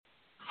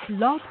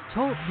Blog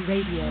Talk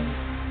Radio.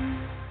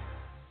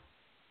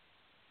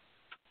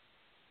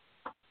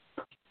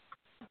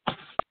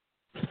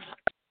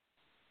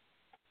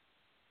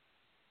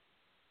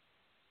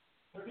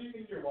 What do you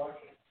think you're watching?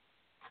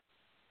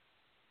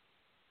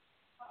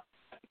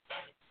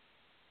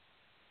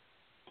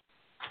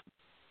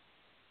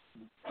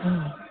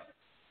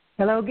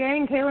 Hello,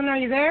 gang. Kaylin, are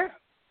you there?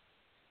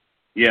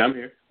 Yeah, I'm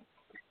here.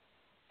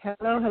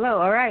 Hello, hello.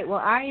 All right.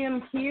 Well, I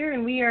am here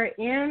and we are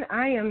in.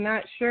 I am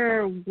not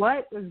sure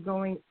what is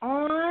going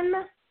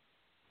on.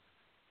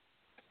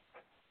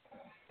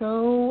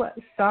 So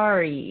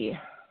sorry.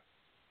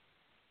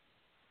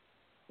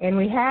 And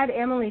we had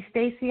Emily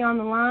Stacy on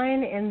the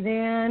line, and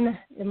then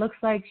it looks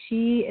like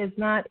she is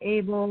not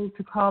able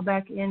to call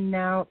back in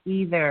now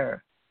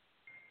either.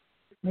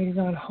 Ladies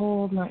on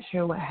hold, not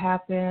sure what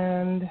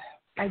happened.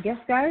 I guess,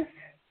 guys,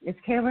 it's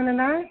Kaylin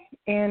and I,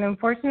 and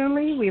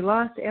unfortunately, we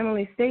lost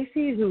Emily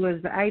Stacy, who was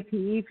the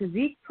IPE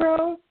Physique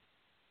Pro,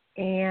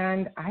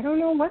 and I don't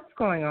know what's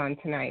going on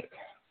tonight.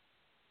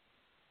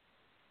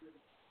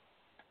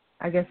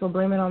 I guess we'll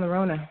blame it on the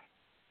Rona.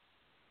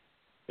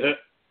 Yeah.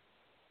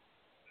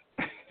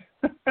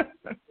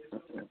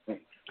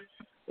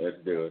 Let's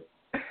do it.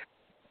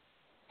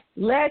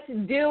 Let's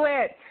do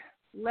it.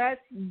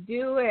 Let's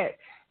do it.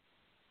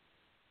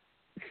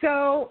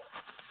 So,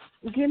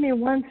 give me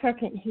 1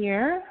 second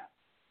here,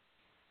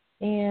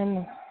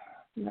 and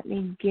let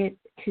me get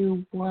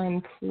to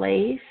one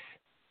place.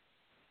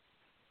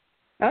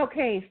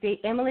 Okay,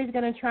 Emily's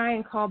going to try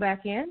and call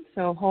back in,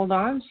 so hold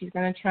on. She's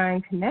going to try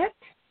and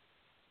connect.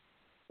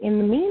 In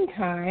the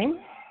meantime,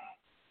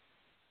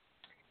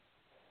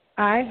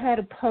 I had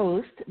a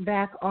post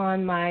back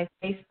on my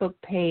Facebook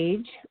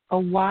page a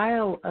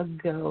while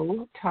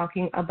ago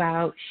talking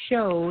about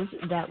shows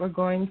that were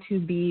going to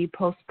be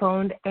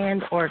postponed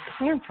and or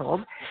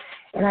canceled,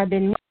 and I've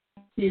been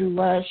meaning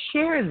to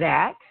share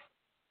that,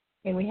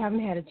 and we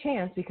haven't had a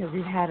chance because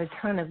we've had a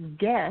ton of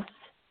guests,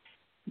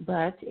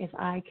 but if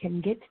I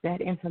can get to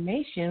that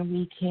information,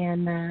 we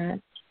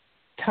can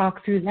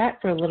talk through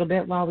that for a little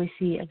bit while we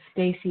see if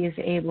Stacy is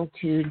able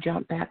to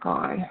jump back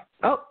on.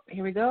 Oh,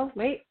 here we go.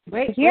 Wait.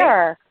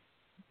 Here.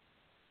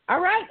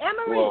 All right,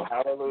 Emily. Well,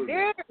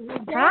 hallelujah.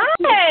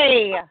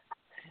 Hi.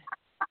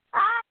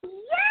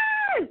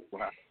 Yes.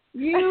 Wow.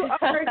 You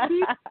are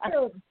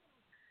here.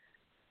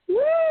 Woo.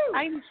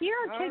 I'm here.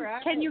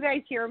 Can you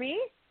guys hear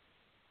me?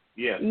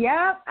 Yes.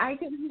 Yep, I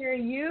can hear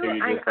you.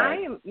 I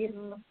am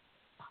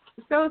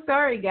so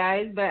sorry,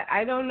 guys, but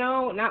I don't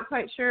know, not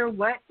quite sure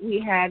what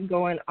we had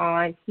going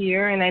on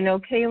here. And I know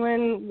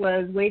Kaylin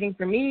was waiting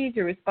for me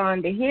to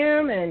respond to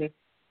him, and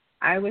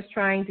I was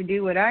trying to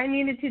do what I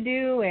needed to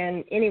do.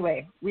 And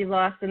anyway, we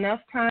lost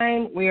enough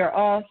time. We are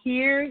all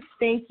here.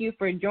 Thank you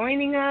for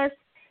joining us.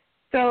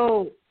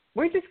 So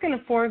we're just going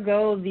to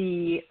forego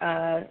the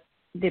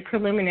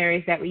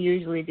preliminaries that we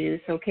usually do.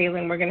 So,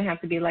 Kaylin, we're going to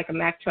have to be like a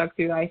Mack truck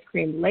through ice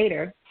cream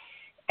later.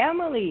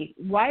 Emily,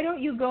 why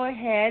don't you go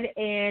ahead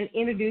and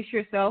introduce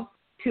yourself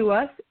to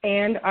us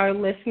and our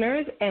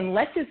listeners, and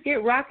let's just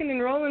get rocking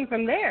and rolling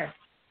from there.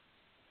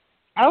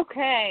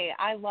 Okay.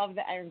 I love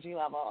the energy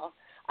level.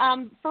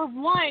 For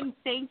one,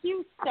 thank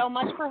you so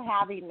much for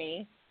having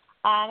me.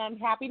 I'm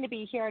happy to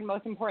be here, and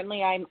most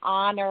importantly, I'm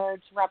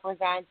honored to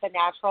represent the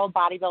natural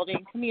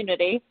bodybuilding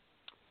community.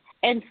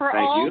 And for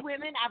all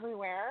women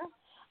everywhere,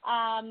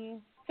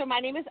 so my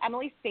name is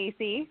Emily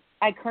Stacy.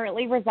 I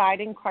currently reside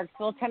in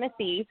Clarksville,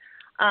 Tennessee.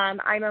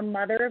 I'm a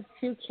mother of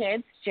two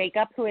kids,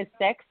 Jacob, who is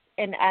 6,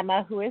 and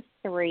Emma, who is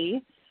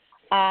 3.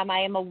 I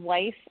am a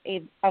wife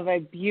of a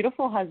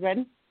beautiful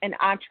husband, an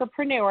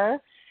entrepreneur,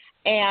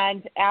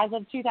 and as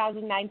of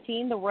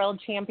 2019, the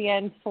world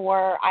champion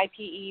for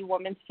IPE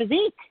Women's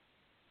Physique.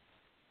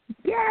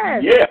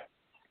 Yes. Yeah.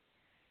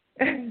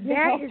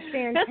 That is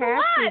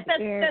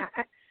fantastic.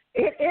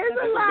 It is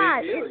a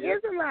lot. It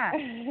is a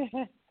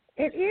lot.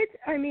 It is,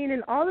 I mean,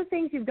 and all the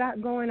things you've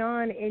got going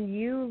on, and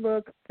you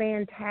look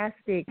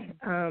fantastic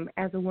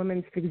as a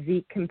women's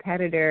physique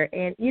competitor.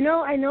 And, you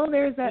know, I know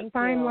there's that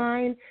fine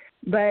line,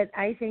 but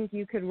I think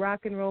you could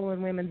rock and roll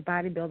in women's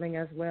bodybuilding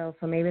as well.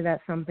 So maybe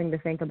that's something to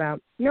think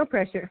about. No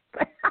pressure.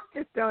 I'll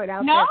just throw it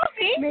out there. No,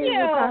 thank maybe you.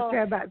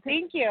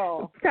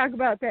 We'll talk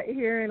about that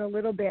here in a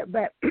little bit.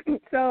 But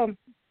so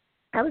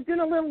I was doing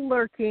a little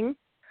lurking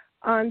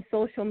on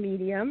social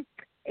media,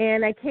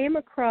 and I came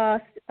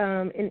across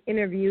an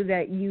interview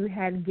that you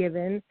had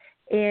given,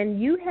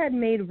 and you had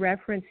made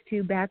reference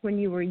to back when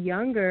you were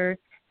younger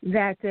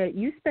that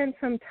you spent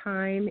some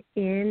time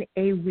in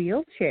a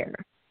wheelchair,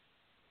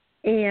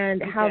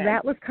 and how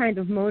that was kind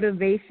of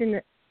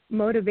motivation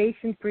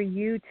for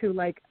you to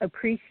like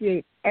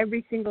appreciate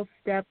every single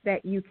step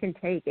that you can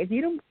take. If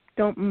you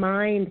don't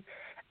mind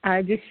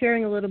just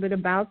sharing a little bit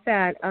about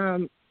that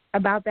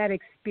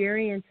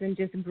experience and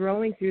just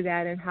growing through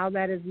that, and how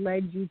that has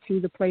led you to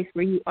the place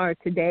where you are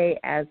today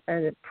as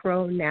a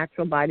pro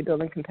natural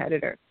bodybuilding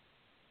competitor.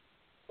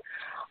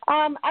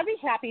 I'd be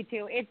happy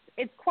to.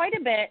 It's quite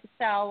a bit,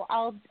 so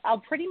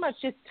I'll pretty much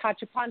just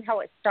touch upon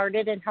how it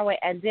started and how it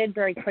ended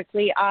very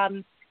quickly.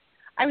 I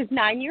was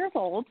 9 years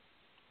old,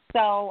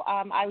 So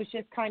I was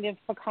just kind of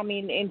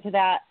coming into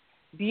that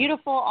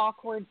beautiful,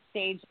 awkward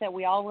stage that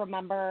we all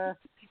remember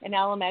in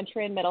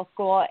elementary and middle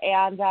school.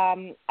 And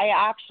I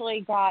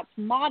actually got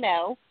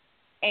mono.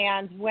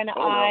 And when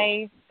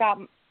I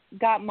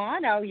got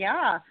mono,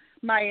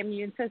 my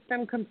immune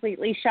system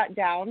completely shut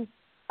down.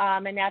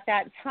 And at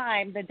that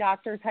time, the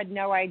doctors had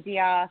no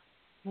idea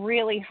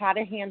really how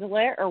to handle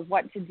it or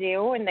what to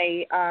do. And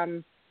they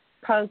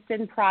poked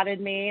and prodded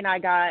me, and I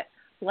got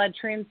blood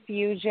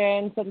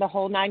transfusions and the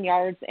whole 9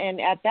 yards. And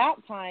at that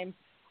time,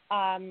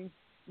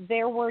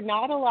 there were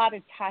not a lot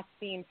of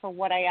testing for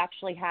what I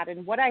actually had.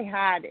 And what I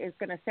had is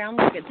going to sound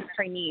like it's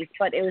Chinese,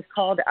 but it was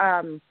called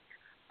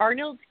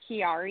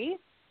Arnold-Chiari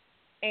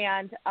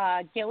and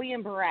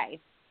Guillain-Barré.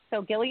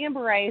 So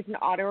Guillain-Barré is an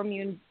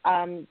autoimmune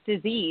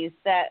disease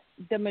that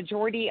the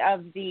majority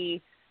of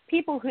the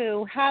people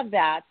who have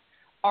that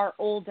are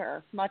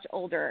older, much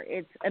older.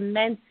 It's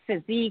immense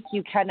physique.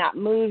 You cannot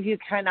move. You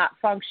cannot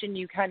function.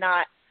 You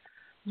cannot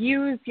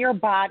use your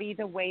body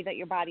the way that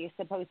your body is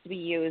supposed to be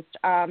used.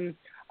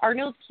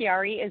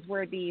 Arnold-Chiari is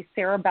where the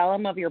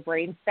cerebellum of your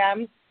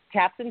brainstem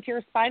taps into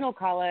your spinal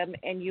column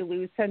and you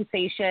lose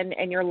sensation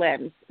in your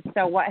limbs.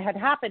 So what had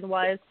happened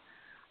was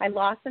I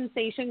lost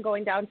sensation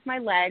going down to my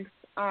legs.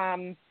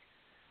 The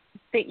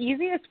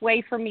easiest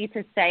way for me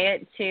to say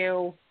it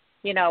to,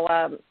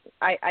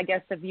 I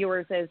guess the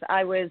viewers is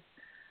I was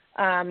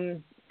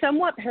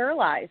somewhat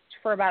paralyzed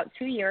for about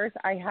 2 years.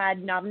 I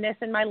had numbness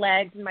in my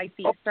legs and my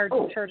feet started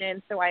to turn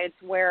in, so I had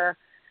to wear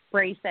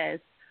braces.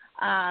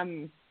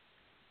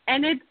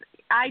 And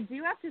I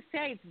do have to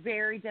say it's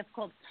very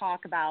difficult to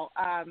talk about,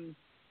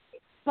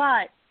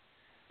 but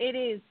it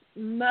is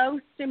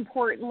most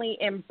importantly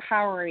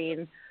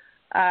empowering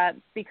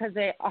because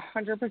it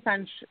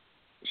 100%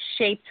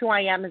 shaped who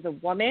I am as a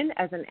woman,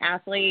 as an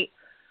athlete.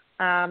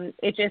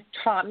 It just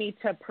taught me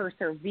to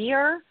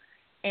persevere,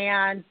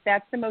 and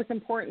that's the most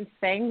important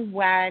thing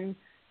when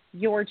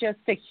you're just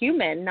a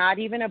human, not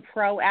even a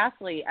pro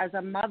athlete, as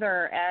a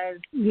mother, as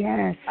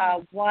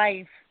a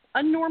wife,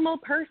 a normal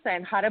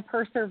person, how to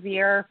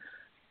persevere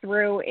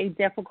through a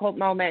difficult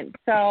moment.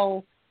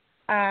 So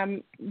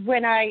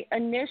when I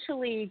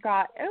initially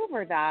got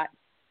over that,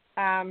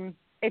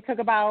 it took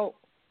about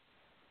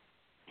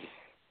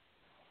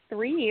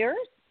 3 years,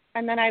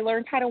 and then I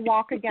learned how to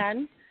walk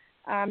again.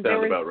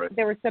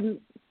 There were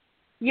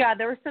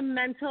some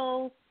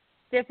mental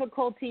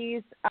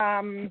difficulties.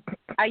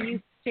 I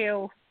used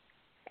to,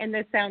 and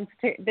this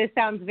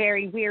sounds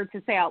very weird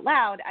to say out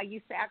loud, I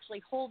used to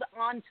actually hold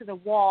on to the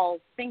wall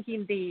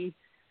thinking the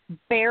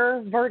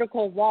bare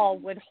vertical wall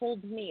would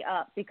hold me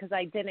up because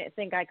I didn't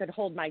think I could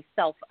hold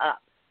myself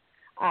up.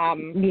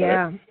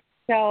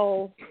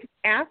 So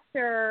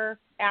after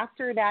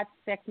that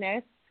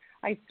sickness,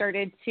 I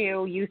started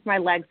to use my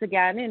legs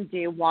again and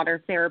do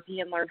water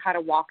therapy and learn how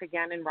to walk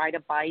again and ride a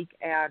bike.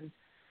 And,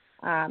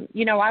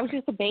 I was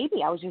just a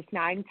baby. I was just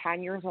 9,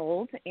 10 years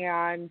old.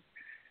 And,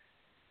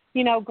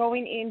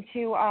 going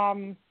into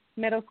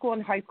middle school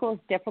and high school is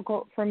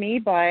difficult for me,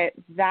 but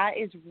that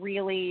is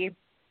really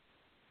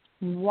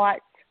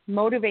what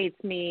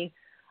motivates me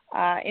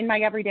in my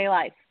everyday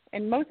life.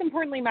 And most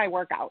importantly, my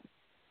workouts.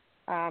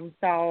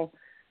 So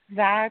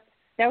that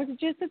was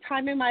just a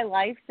time in my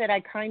life that I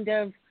kind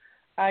of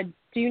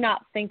do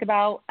not think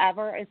about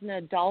ever as an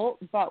adult,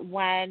 but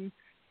when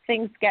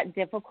things get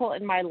difficult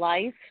in my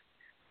life,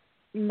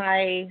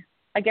 my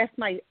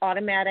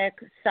automatic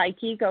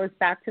psyche goes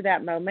back to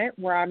that moment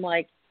where I'm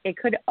like, it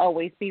could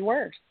always be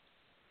worse.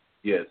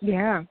 Yes.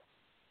 Yeah.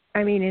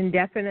 I mean, and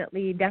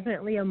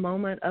definitely a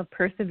moment of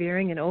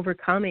persevering and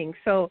overcoming.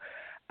 So,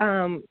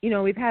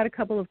 we've had a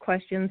couple of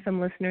questions,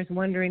 some listeners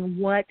wondering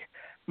what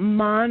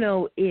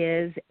mono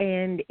is,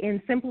 and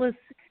in simplest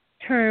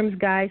terms,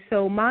 guys,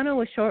 so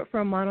mono is short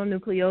for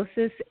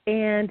mononucleosis,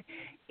 and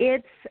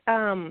it's,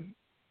 I'm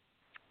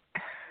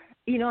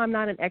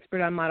not an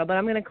expert on mono, but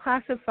I'm going to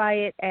classify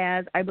it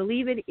as, I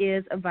believe it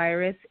is a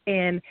virus,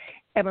 and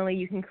Emily,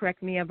 you can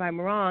correct me if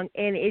I'm wrong,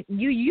 and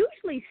you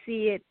usually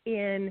see it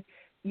in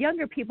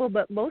younger people,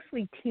 but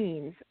mostly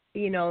teens.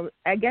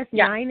 I guess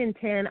 9 and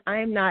 10,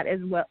 I'm not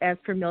as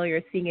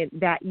familiar seeing it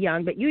that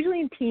young, but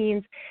usually in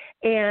teens,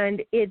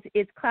 and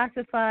it's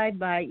classified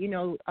by,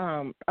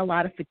 a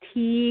lot of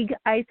fatigue,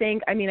 I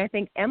think. I mean, I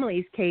think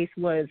Emily's case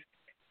was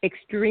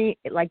extreme,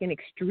 like an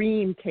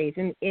extreme case,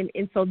 and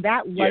so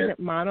that wasn't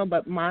mono,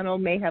 but mono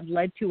may have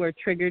led to or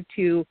triggered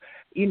to,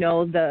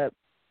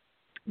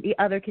 the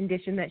other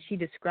condition that she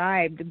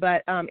described,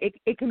 but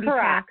it can be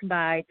passed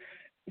by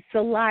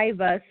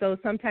saliva, so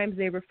sometimes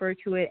they refer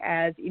to it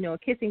as, a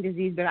kissing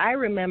disease. But I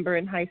remember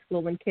in high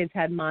school when kids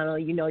had mono,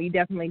 you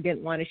definitely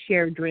didn't want to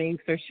share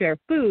drinks or share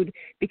food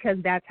because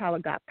that's how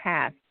it got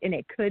passed, and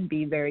it could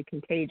be very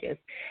contagious.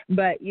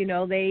 But,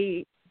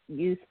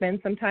 you spend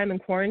some time in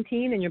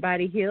quarantine and your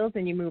body heals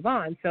and you move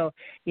on. So,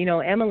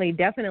 Emily,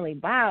 definitely,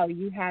 wow,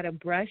 you had a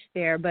brush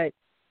there, but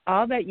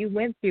all that you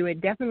went through,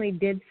 it definitely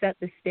did set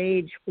the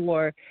stage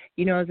for,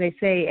 as they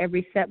say,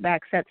 every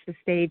setback sets the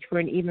stage for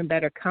an even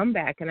better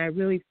comeback. And I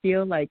really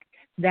feel like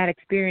that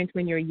experience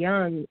when you're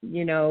young,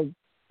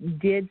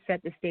 did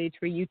set the stage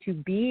for you to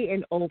be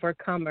an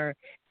overcomer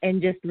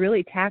and just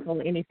really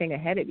tackle anything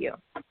ahead of you.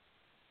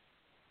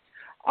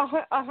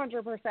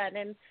 100%.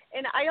 And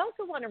I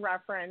also want to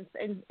reference,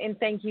 and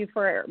thank you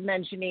for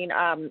mentioning,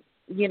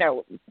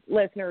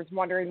 listeners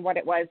wondering what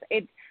it was.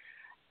 It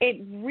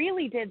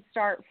really did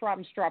start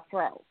from strep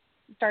throat.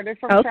 Started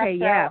from strep throat.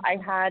 Yeah. I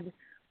had,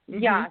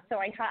 so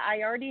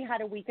I already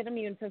had a weakened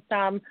immune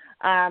system.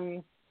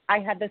 I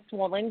had the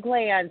swollen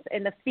glands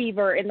and the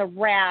fever and the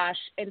rash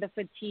and the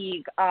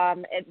fatigue,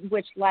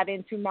 which led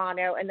into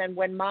mono. And then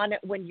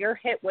when you're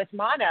hit with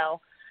mono,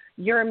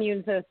 your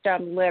immune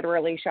system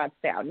literally shuts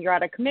down. You're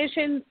out of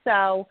commission.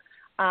 So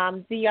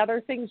the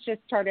other things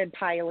just started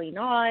piling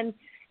on.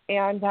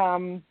 And,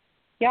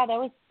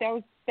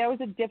 that was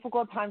a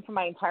difficult time for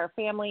my entire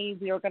family.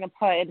 We were going to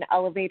put an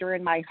elevator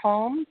in my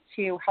home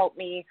to help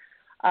me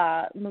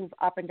move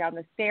up and down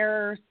the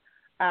stairs.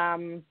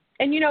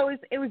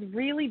 It was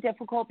really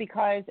difficult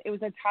because it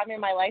was a time in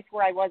my life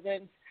where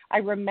I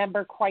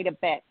remember quite a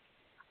bit.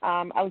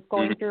 I was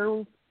going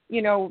through,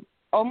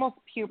 almost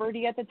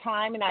puberty at the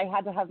time, and I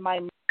had to have my...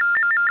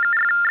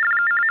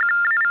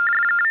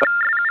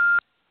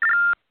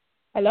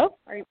 Hello?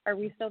 Are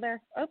we still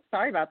there? Oh,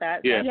 sorry about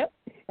that. Yeah. Yep.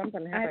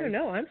 Something happened. I don't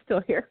know. I'm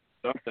still here.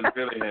 Something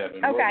really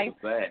happened. Okay.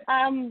 What was that?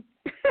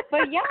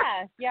 But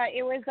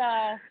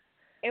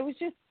it was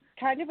just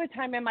kind of a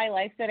time in my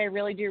life that I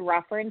really do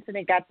reference, and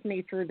it gets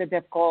me through the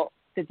difficult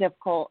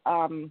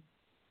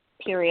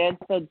periods,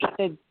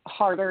 the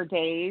harder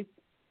days.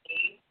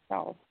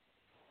 So.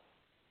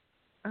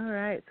 All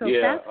right. So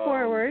Yeah, fast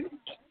forward.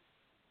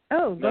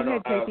 Go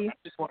ahead, Stacy. I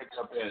just want to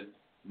jump in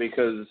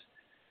because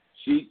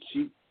she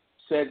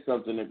said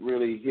something that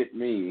really hit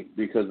me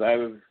because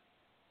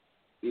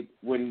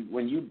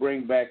when you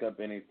bring back up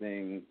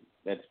anything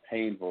that's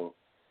painful,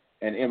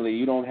 and Emily,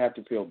 you don't have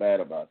to feel bad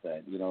about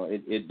that.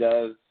 It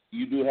does.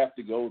 You do have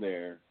to go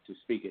there to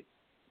speak it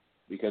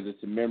because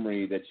it's a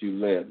memory that you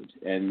lived.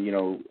 And,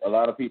 a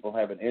lot of people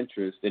have an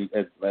interest, in,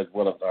 as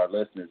well as our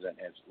listeners and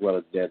as well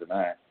as Des and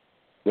I.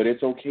 But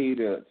it's okay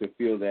to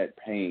feel that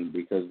pain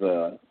because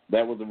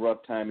that was a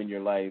rough time in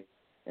your life,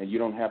 and you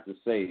don't have to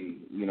say,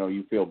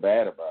 you feel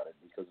bad about it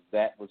because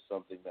that was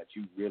something that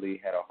you really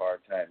had a hard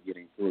time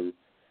getting through.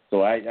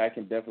 So I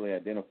can definitely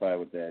identify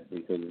with that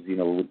because,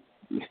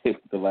 with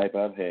the life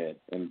I've had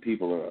and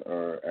people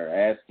are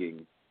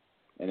asking,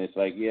 and it's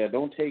like, yeah,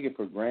 don't take it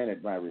for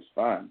granted, my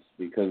response,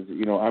 because,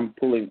 I'm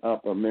pulling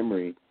up a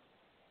memory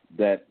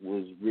that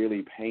was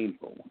really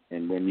painful.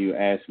 And when you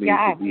ask me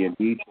to be in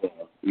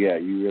detail,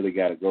 you really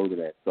got to go to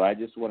that. So I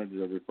just wanted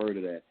to refer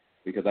to that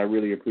because I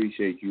really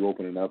appreciate you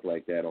opening up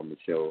like that on the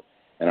show.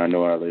 And I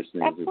know our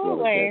listeners as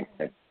well as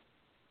that.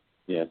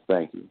 Yes,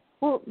 thank you.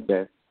 Well,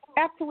 okay.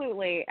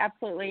 Absolutely.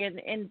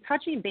 And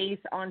touching base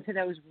onto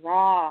those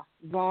raw,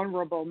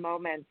 vulnerable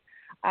moments,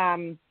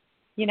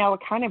 it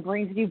kind of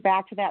brings you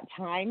back to that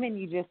time, and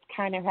you just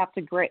kind of have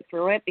to grit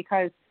through it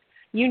because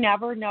you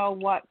never know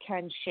what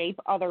can shape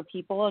other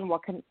people and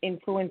what can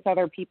influence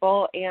other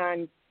people.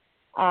 And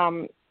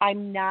I'm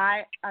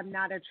not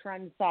a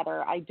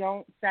trendsetter. I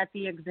don't set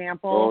the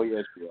example. Oh,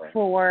 yes, you are.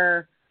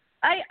 For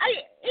ask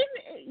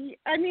me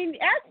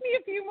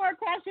a few more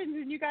questions,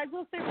 and you guys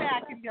will sit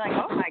back and be like,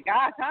 "Oh my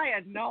gosh, I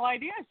had no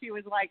idea she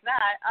was like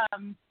that."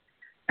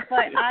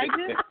 But I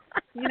just,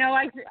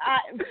 I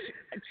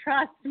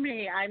trust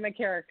me, I'm a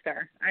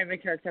character.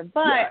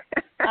 But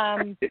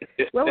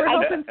well, we're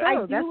hoping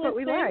so. That's what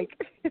we like.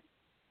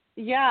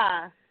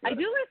 Yeah, I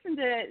do listen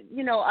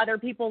to other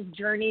people's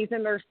journeys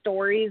and their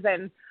stories,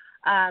 and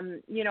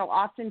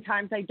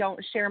oftentimes I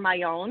don't share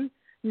my own.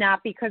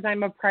 Not because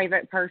I'm a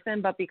private person,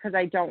 but because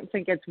I don't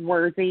think it's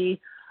worthy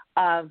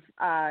of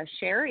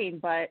sharing.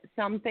 But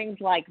some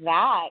things like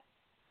that,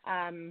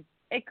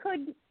 it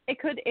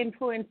could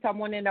influence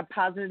someone in a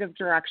positive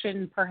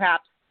direction,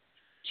 perhaps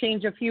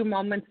change a few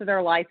moments of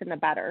their life in the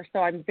better.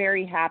 So I'm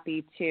very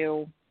happy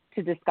to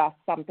discuss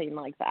something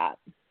like that.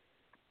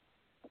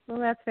 Well,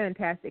 that's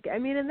fantastic.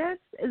 And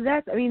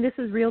that's this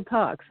is real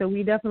talk. So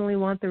we definitely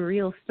want the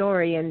real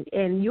story,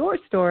 and your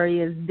story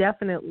is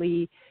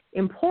definitely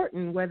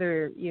important,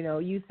 whether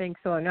you think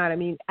so or not.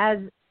 As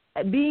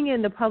being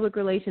in the public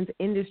relations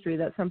industry,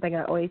 that's something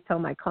I always tell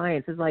my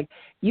clients is like,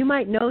 you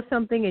might know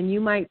something and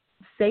you might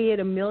say it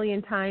a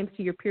million times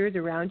to your peers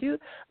around you,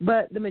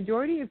 but the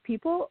majority of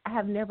people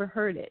have never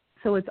heard it.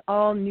 So it's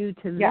all new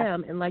to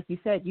them. And like you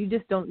said, you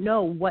just don't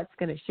know what's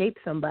going to shape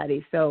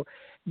somebody. So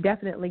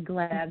definitely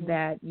glad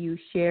that you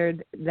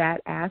shared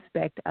that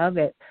aspect of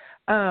it.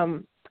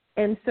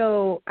 And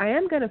so I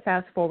am going to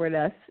fast forward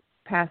us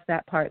past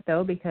that part,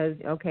 though, because,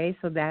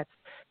 so that's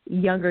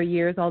younger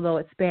years, although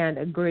it spanned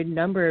a good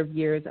number of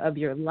years of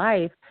your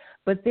life.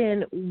 But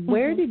then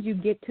where did you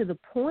get to the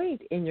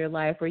point in your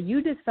life where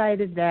you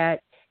decided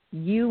that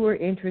you were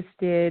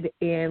interested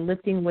in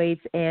lifting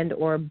weights and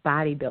or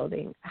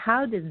bodybuilding?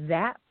 How did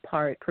that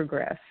part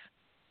progress?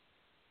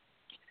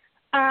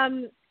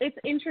 It's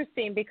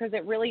interesting because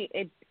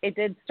it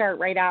did start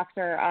right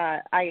after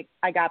I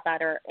got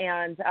better.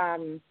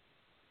 And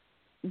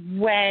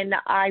when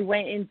I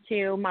went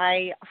into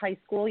my high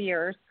school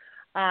years,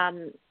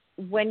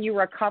 when you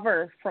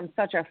recover from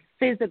such a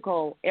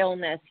physical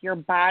illness, your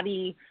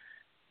body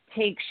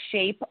takes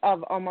shape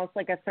of almost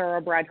like a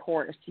thoroughbred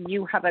horse.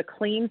 You have a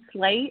clean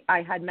slate.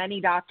 I had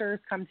many doctors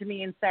come to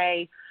me and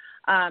say,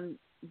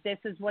 this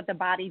is what the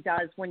body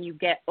does when you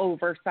get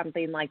over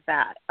something like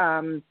that.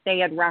 They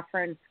had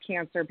referenced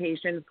cancer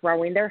patients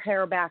growing their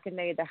hair back, and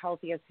they had the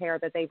healthiest hair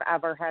that they've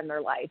ever had in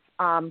their life.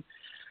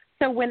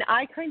 So when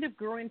I kind of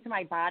grew into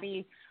my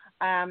body,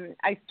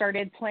 I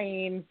started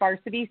playing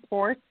varsity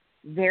sports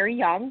very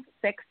young,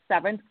 6th,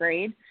 7th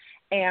grade,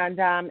 and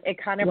it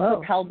kind of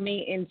propelled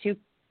me into,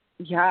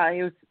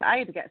 I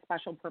had to get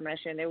special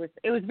permission. It was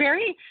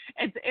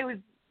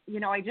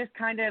I just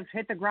kind of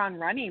hit the ground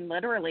running,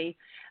 literally.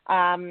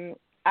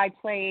 I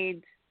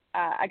played,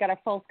 I got a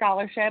full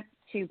scholarship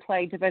to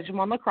play Division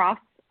I lacrosse.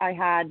 I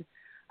had,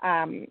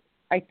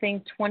 I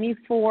think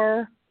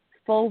 24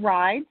 full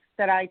rides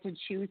that I could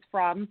choose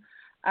from.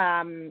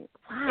 And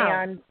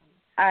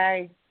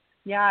it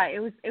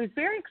was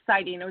very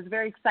exciting. It was a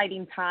very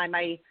exciting time.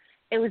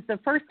 It was the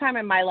first time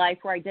in my life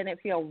where I didn't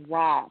feel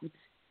robbed.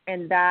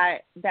 And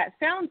that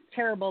sounds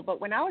terrible,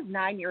 but when I was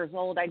 9 years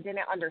old, I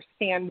didn't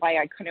understand why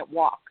I couldn't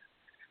walk.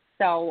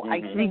 So I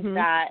think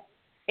that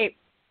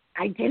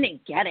I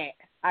didn't get it.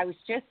 I was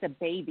just a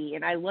baby,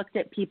 and I looked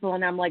at people,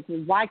 and I'm like,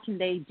 well, why can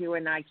they do it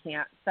and I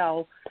can't?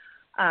 So,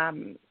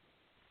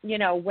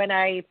 when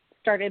I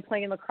started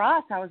playing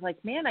lacrosse, I was like,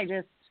 man,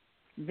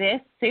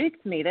 this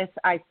suits me.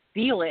 I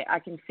feel it. I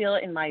can feel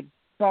it in my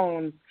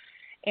bones.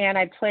 And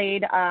I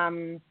played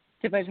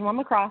Division I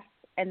lacrosse,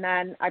 and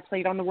then I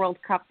played on the World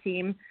Cup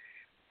team.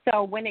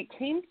 So when it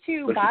came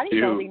to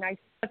bodybuilding,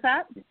 what's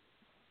that?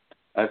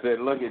 I said,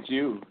 look at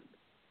you.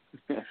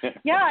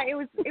 Yeah, it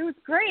was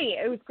great.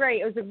 It was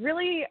great. It was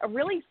a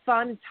really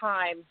fun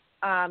time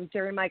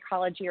during my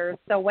college years.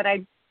 So when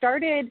I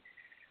started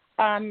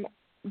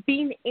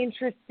being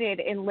interested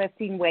in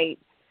lifting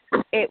weights,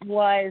 it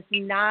was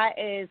not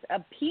as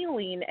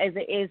appealing as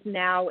it is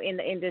now in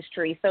the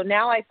industry. So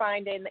now I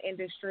find in the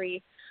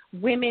industry,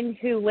 women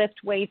who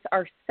lift weights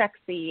are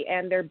sexy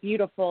and they're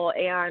beautiful,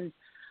 and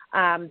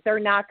they're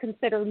not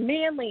considered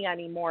manly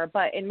anymore.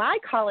 But in my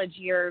college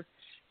years,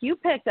 you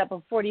picked up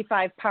a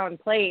 45-pound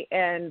plate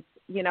and,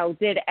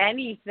 did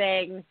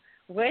anything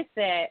with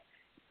it,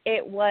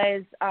 it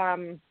was,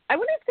 I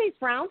wouldn't say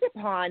frowned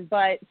upon,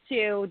 but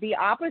to the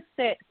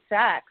opposite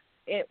sex,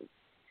 it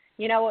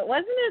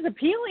wasn't as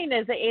appealing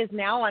as it is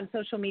now on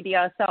social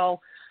media. So,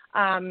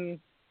 that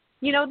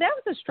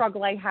was a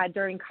struggle I had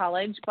during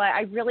college, but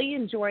I really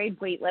enjoyed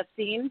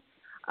weightlifting.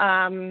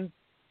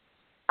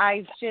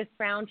 I've just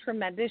found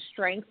tremendous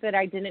strength that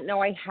I didn't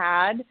know I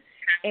had.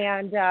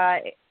 And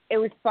it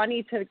was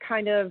funny to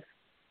kind of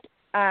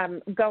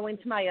go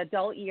into my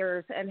adult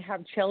years and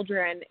have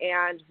children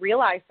and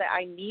realize that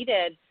I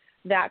needed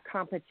that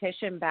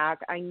competition back.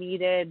 I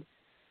needed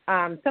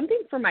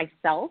something for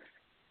myself,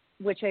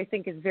 which I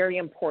think is very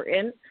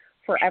important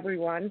for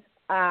everyone.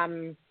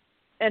 And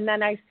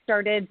then I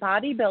started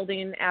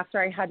bodybuilding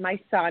after I had my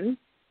son,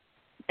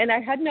 and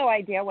I had no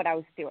idea what I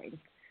was doing.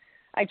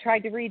 I tried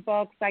to read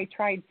books. I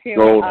tried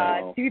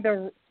to do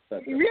the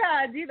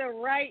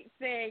right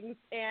things,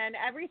 and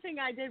everything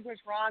I did was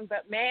wrong,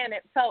 but man,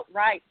 it felt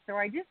right. So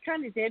I just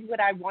kind of did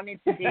what I wanted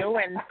to do.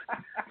 And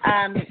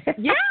I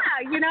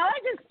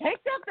just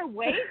picked up the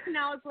weights, and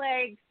I was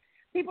like,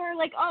 people are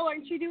like, oh,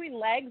 aren't you doing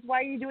legs? Why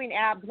are you doing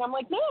abs? And I'm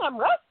like, man, I'm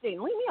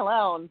resting. Leave me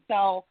alone.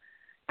 So,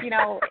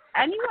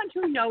 anyone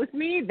who knows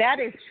me, that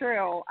is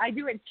true. I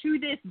do it to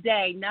this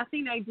day.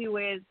 Nothing I do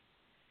is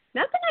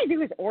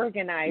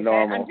organized.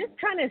 I'm just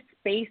kind of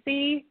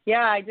spacey.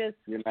 Yeah,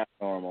 You're not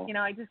normal.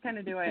 I just kind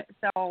of do it.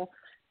 So,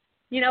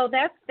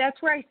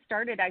 that's where I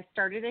started. I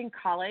started in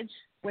college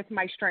with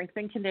my strength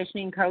and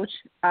conditioning coach,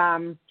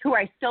 who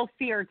I still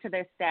fear to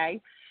this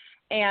day,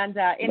 and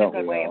in a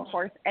good way, of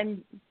course.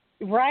 And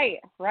right.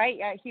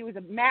 Yeah, he was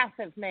a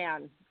massive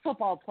man,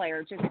 football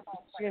player, just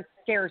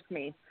scares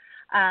me.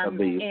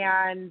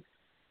 And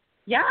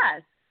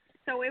yes,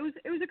 so it was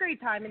a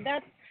great time, and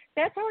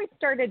that's how I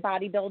started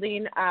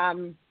bodybuilding.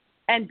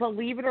 And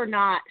believe it or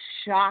not,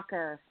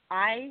 shocker,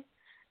 I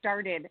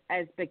started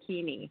as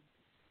bikini.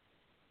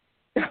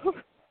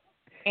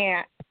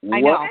 And I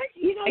know.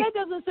 That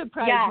doesn't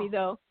surprise me,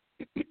 though.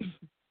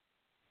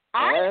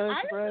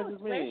 I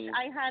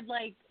had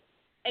like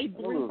a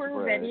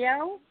blooper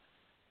video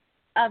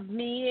of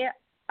me.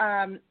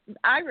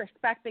 I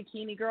respect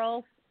bikini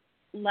girls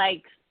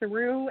like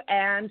through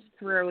and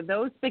through.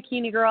 Those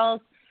bikini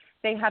girls,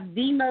 they have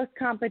the most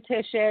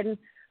competition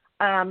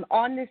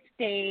on the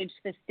stage.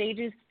 The stage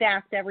is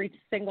stacked every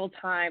single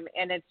time,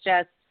 and it's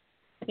just,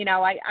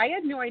 I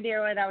had no idea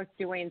what I was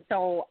doing.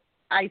 So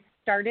I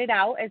started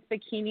out as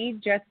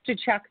bikini just to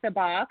check the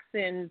box,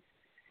 and,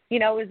 it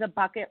was a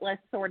bucket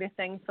list sort of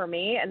thing for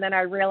me. And then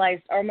I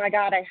realized, oh, my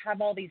God, I have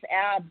all these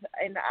abs,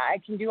 and I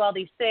can do all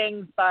these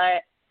things,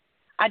 but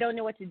I don't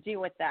know what to do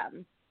with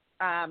them.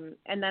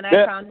 And then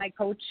I found my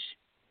coach,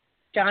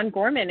 John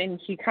Gorman,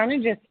 and he kind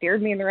of just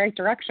steered me in the right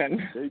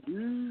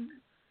direction.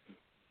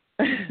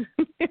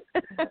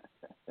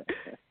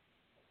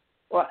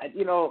 Well,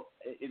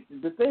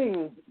 the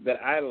thing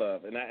that I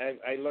love, and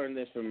I learned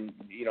this from,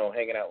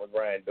 hanging out with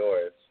Ryan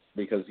Doris,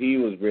 because he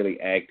was really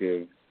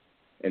active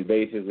and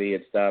basically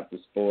had stopped the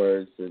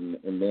sports and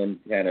then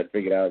kind of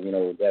figured out,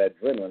 that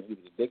adrenaline. He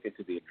was addicted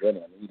to the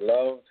adrenaline. He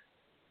loved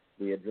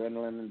the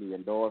adrenaline, the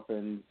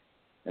endorphins,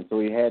 and so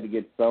he had to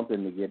get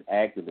something to get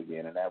active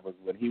again, and that was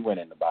when he went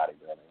into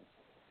bodybuilding.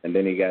 And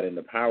then he got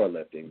into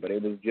powerlifting. But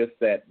it was just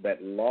that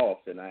loss,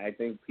 and I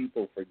think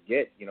people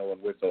forget,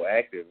 when we're so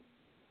active,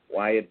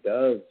 why it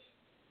does,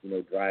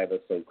 drive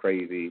us so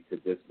crazy to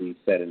just be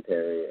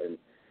sedentary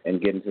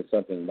and get into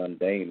something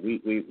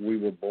mundane. We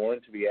were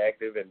born to be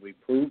active, and we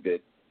proved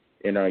it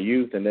in our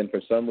youth, and then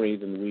for some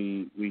reason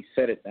we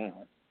set it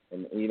down.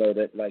 And,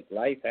 that, like,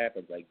 life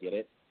happens, I get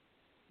it,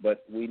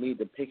 but we need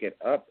to pick it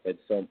up at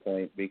some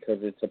point because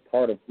it's a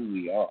part of who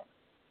we are.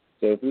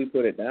 So if we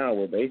put it down,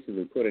 we're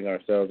basically putting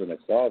ourselves in a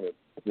closet,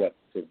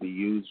 to be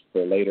used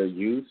for later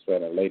use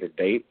on a later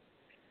date.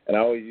 And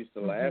I always used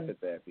to laugh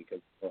at that because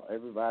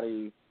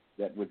everybody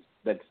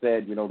that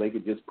said, they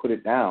could just put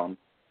it down,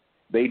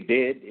 they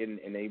did,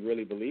 and they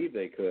really believed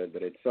they could.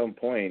 But at some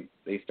point,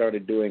 they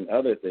started doing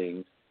other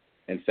things,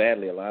 and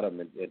sadly, a lot of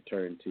them had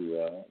turned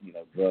to,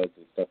 drugs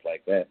and stuff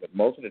like that. But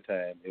most of the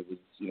time, it was,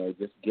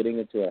 just getting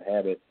into a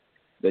habit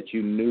that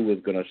you knew was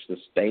going to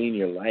sustain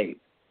your life.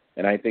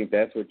 And I think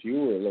that's what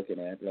you were looking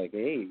at, like,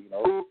 hey,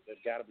 there's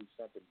got to be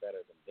something better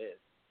than this,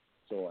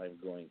 so I'm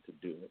going to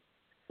do it.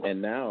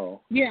 And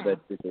now,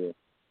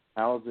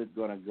 how's it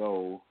going to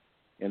go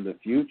in the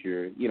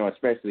future,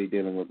 especially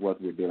dealing with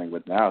what we're dealing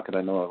with now, because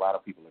I know a lot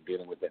of people are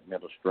dealing with that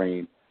mental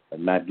strain of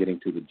not getting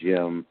to the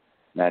gym,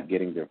 not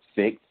getting their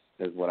fix,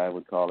 is what I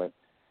would call it.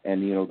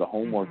 And, the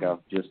home workouts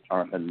just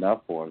aren't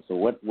enough for them. So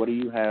what do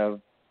you have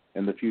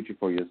in the future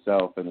for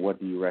yourself, and what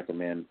do you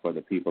recommend for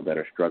the people that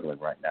are struggling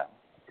right now?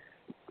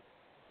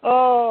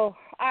 Oh,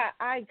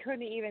 I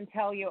couldn't even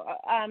tell you.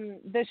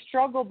 The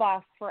struggle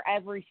bus for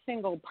every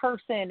single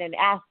person and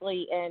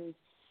athlete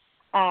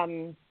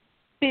and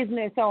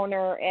business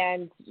owner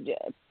and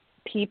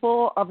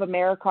people of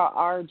America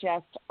are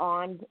just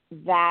on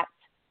that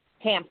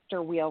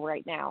hamster wheel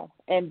right now.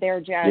 And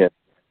they're just,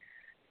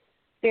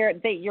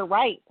 you're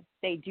right.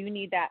 They do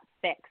need that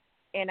fix.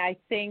 And I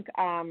think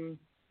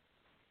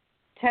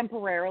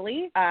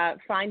temporarily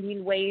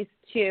finding ways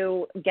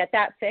to get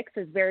that fix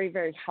is very,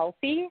 very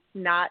healthy.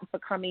 Not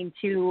becoming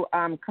too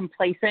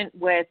complacent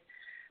with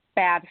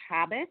bad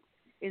habits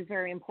is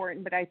very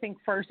important. But I think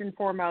first and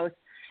foremost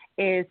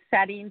is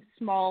setting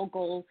small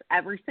goals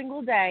every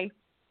single day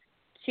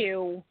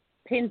to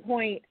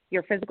pinpoint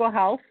your physical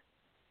health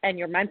and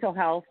your mental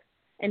health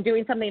and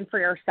doing something for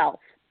yourself.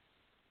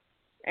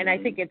 And I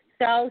think it's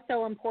so,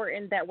 so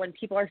important that when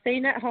people are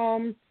staying at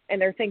home and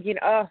they're thinking,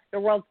 oh, the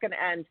world's going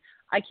to end,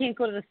 I can't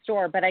go to the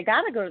store, but I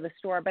got to go to the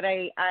store, but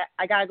I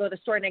got to go to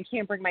the store and I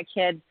can't bring my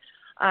kids.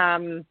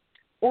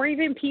 Or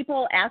even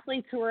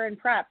athletes who are in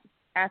prep,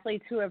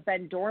 athletes who have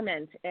been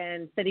dormant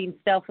and sitting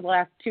still for the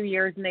last 2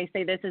 years, and they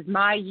say, this is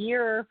my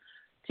year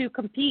to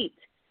compete.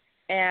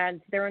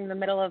 And they're in the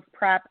middle of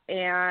prep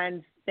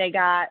and they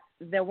got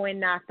the wind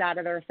knocked out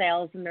of their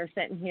sails, and they're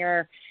sitting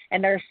here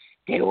and they're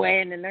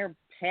stewing and they're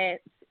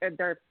pissed,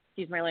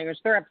 excuse my language,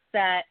 they're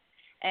upset,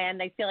 and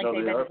they feel like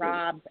they've been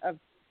robbed of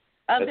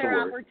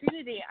their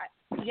opportunity.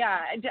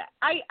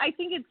 I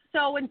think it's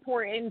so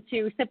important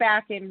to sit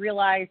back and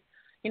realize,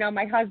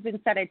 my husband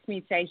said it to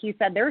me today. He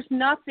said, there's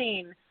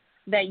nothing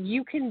that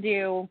you can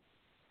do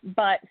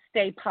but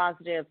stay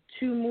positive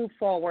to move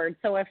forward.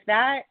 So if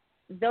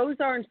those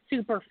aren't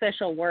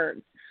superficial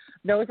words,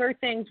 those are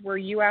things where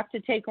you have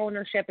to take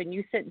ownership and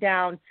you sit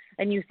down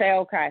and you say,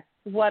 okay,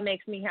 what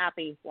makes me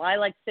happy? Well, I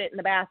like to sit in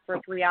the bath for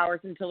 3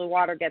 hours until the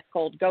water gets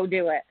cold. Go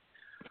do it.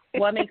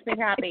 What makes me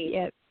happy?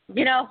 Yes.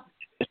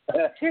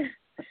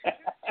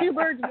 Two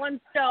birds, one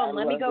stone.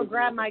 Let me go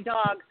grab my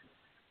dog,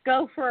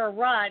 go for a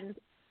run.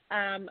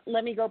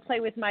 Let me go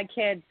play with my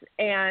kids.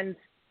 And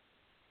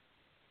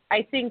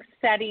I think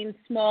setting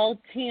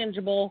small,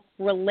 tangible,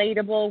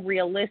 relatable,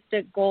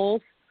 realistic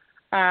goals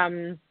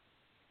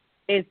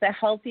is the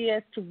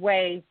healthiest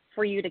way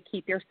for you to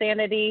keep your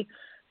sanity,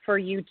 for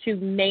you to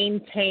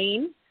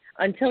maintain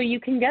until you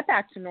can get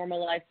back to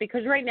normal life.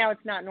 Because right now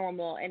it's not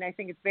normal, and I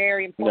think it's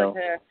very important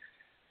to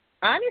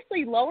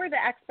honestly lower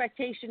the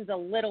expectations a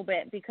little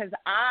bit, because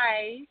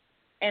I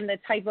am the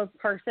type of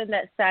person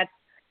that sets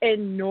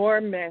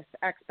enormous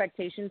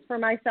expectations for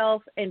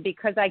myself, and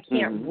because I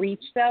can't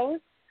reach those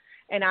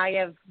and I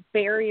have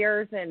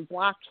barriers and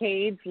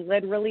blockades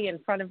literally in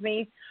front of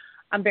me,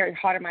 I'm very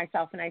hard on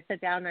myself, and I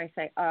sit down and I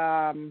say,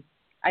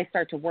 I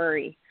start to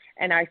worry,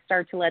 and I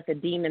start to let the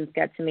demons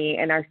get to me,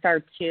 and I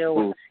start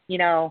to,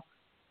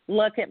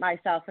 look at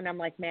myself, and I'm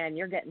like, man,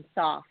 you're getting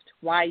soft.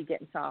 Why are you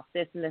getting soft?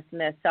 This and this and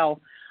this. So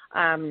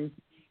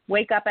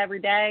wake up every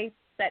day,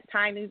 set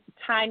tiny,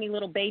 tiny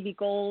little baby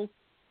goals.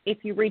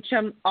 If you reach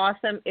them,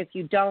 awesome. If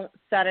you don't,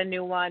 set a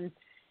new one,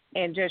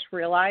 and just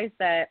realize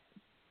that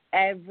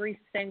every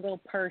single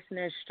person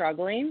is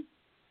struggling,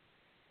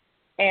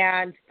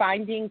 and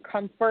finding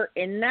comfort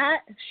in that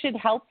should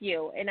help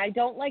you. And I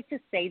don't like to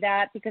say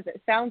that because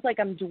it sounds like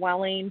I'm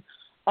dwelling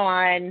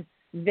on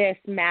this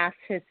mass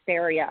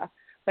hysteria.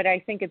 But I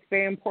think it's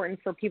very important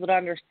for people to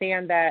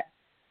understand that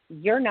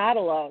you're not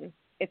alone.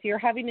 If you're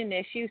having an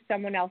issue,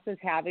 someone else is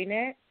having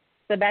it.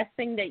 The best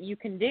thing that you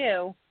can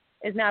do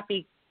is not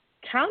be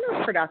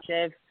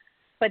counterproductive,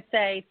 but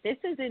say, this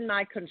is in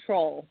my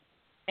control,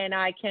 and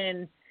I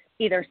can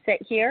either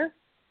sit here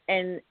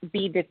and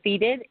be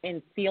defeated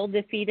and feel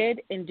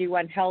defeated and do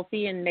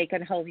unhealthy and make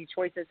unhealthy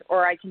choices,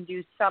 or I can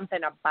do something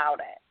about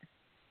it.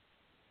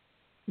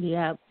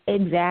 Yeah,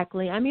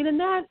 exactly. I mean, and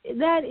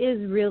that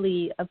is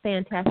really a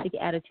fantastic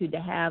attitude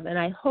to have, and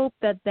I hope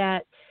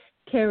that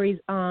carries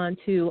on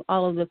to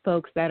all of the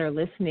folks that are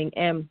listening.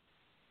 And,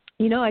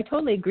 I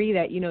totally agree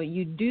that,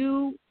 you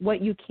do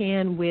what you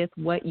can with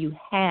what you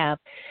have.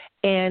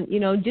 And,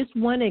 just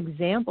one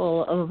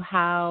example of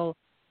how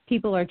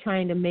people are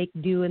trying to make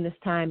do in this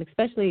time,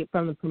 especially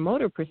from the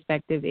promoter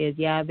perspective, is,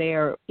 they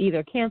are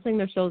either canceling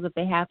their shows if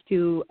they have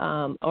to,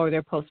 or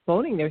they're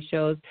postponing their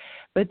shows.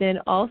 But then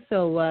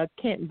also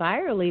Kent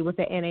Byerly with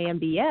the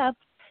NAMBF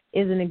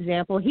is an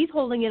example. He's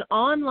holding an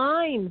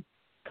online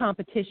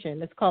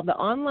competition. It's called the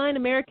Online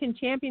American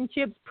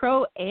Championships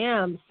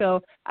Pro-Am.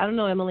 So I don't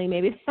know, Emily,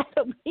 maybe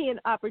that'll be an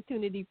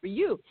opportunity for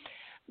you.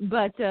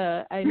 But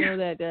I know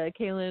that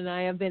Kaylin and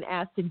I have been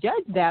asked to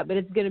judge that, but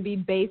it's going to be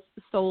based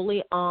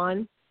solely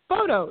on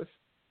photos.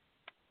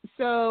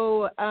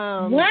 So,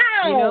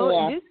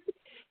 wow. And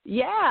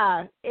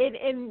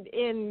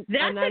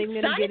that's I'm not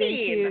even going to get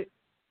into.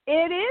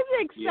 It is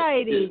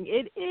exciting.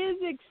 It is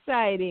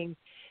exciting,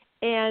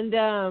 and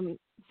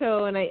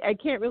and I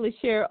can't really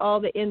share all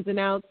the ins and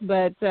outs,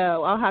 but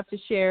I'll have to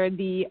share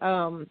the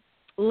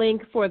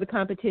link for the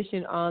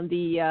competition on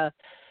the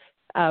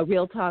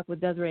Real Talk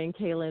with Desiree and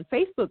Kaylin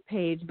Facebook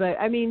page. But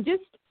I mean,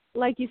 just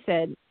like you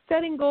said,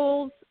 setting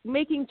goals,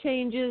 making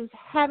changes,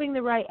 having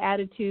the right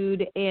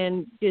attitude,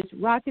 and just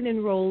rocking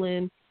and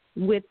rolling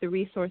with the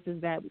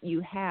resources that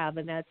you have.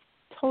 And that's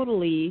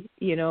totally,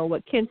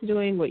 what Kent's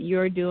doing, what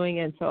you're doing.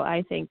 And so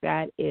I think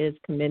that is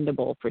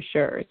commendable for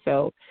sure.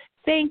 So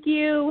thank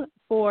you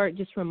for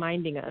just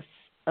reminding us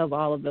of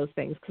all of those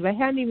things, because I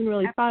hadn't even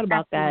really thought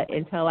about that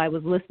until I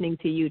was listening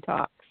to you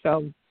talk.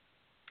 So,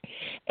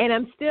 and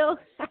I'm still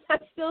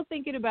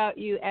thinking about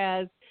you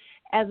as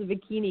a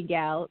bikini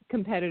gal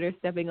competitor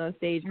stepping on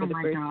stage for the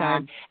first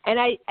time. And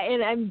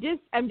I'm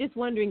just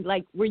wondering,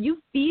 like, were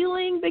you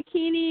feeling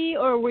bikini,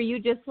 or were you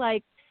just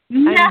like,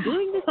 I'm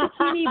doing this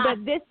bikini,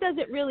 but this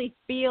doesn't really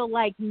feel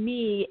like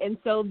me? And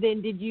so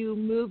then did you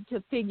move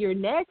to figure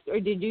next, or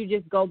did you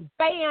just go,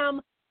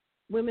 bam,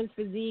 women's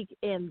physique,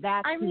 and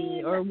that's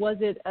me? Or was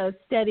it a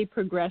steady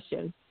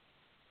progression?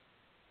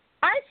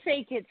 I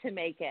fake it to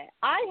make it.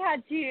 I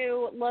had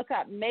to look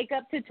up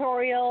makeup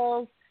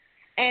tutorials,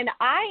 and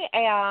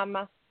I'm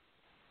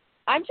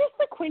just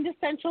the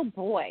quintessential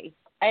boy.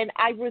 And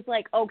I was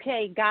like,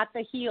 okay, got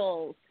the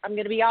heels. I'm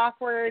going to be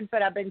awkward,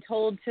 but I've been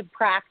told to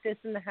practice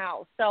in the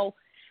house. So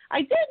I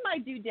did my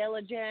due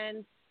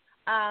diligence.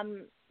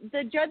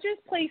 The judges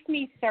placed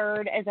me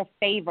third as a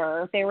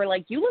favor. They were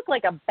like, you look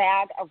like a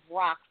bag of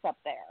rocks up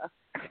there.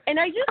 And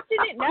I just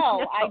didn't know.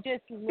 No. I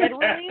just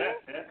literally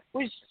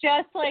was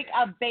just like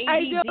a baby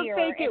deer. I don't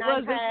think it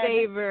was a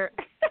favor.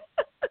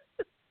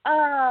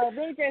 Oh,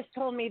 they just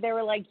told me, they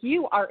were like,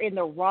 you are in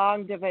the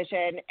wrong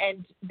division.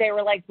 And they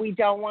were like, we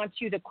don't want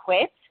you to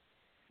quit.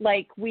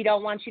 Like, we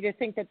don't want you to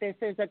think that this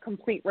is a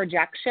complete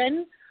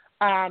rejection.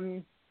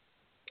 And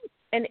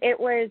it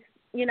was,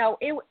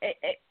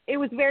 it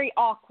was very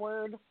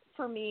awkward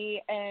for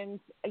me. And,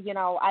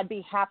 I'd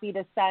be happy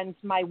to send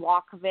my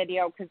walk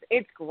video, because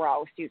it's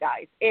gross, you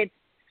guys. It's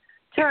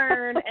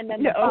turn and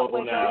then the butt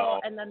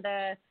wiggle and then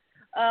the,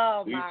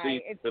 We've my.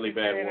 seen It's really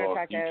bad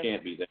walk. You ineffective.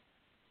 can't be that.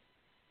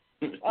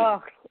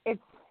 Oh,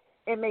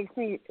 it makes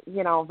me,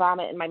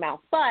 vomit in my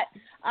mouth. But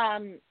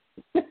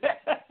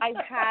I've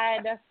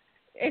had,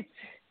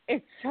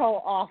 it's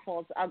so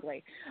awful. It's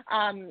ugly.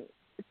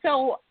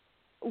 So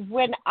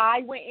when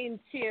I went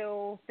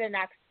into the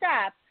next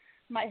step,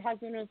 my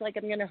husband was like,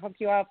 I'm going to hook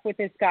you up with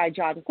this guy,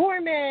 John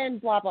Gorman,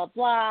 blah, blah,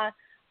 blah.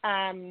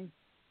 And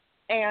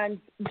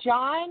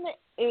John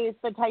is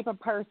the type of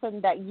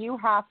person that you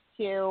have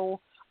to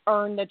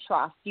earn the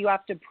trust. You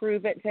have to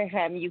prove it to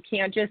him. You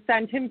can't just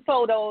send him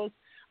photos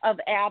of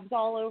abs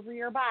all over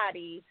your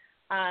body.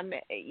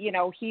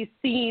 He's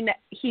seen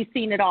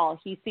it all.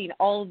 He's seen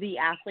all the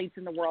athletes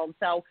in the world.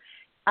 So,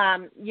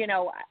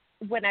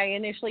 when I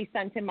initially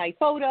sent him my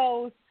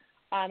photos,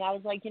 I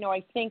was like,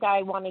 I think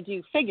I want to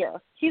do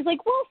figure. He's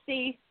like, we'll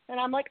see. And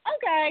I'm like,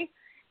 okay.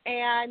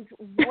 And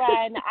when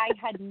I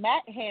had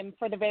met him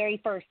for the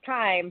very first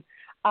time,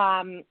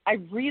 I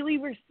really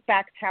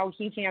respect how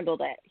he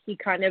handled it. He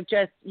kind of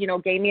just,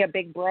 gave me a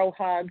big bro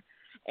hug.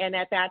 And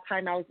at that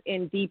time I was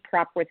in deep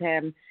prep with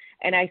him.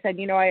 And I said,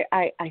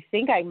 I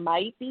think I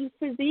might be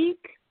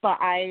physique, but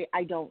I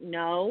don't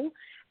know.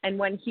 And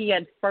when he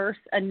had first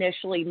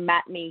initially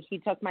met me, he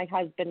took my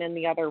husband in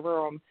the other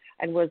room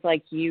and was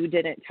like, you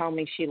didn't tell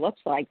me she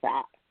looks like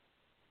that.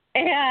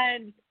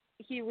 And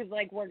he was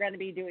like, we're going to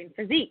be doing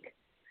physique.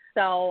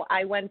 So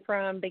I went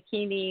from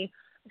bikini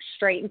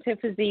straight into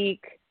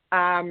physique.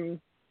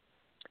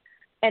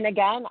 And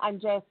again, I'm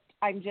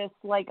just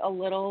like a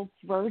little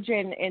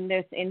virgin in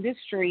this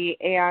industry,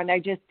 and I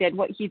just did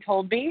what he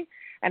told me,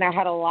 and I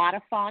had a lot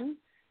of fun,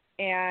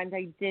 and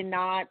I did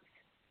not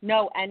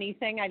know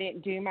anything. I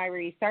didn't do my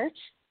research.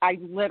 I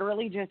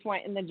literally just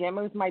went in the gym.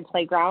 It was my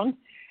playground,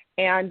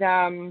 and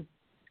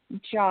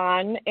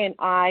John and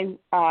I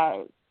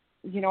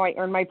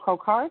earned my pro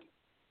card,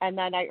 and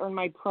then I won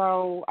my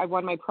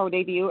pro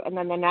debut, and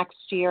then the next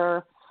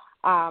year,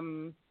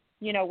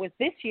 was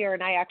this year,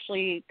 and I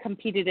actually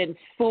competed in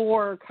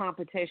 4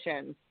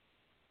 competitions.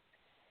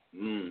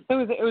 It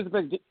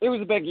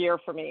was a big year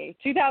for me.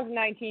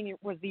 2019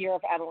 was the year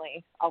of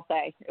Emily, I'll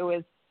say. It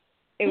was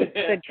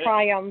the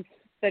triumph,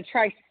 the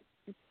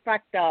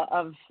trifecta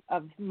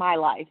of my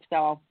life.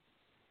 So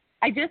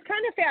I just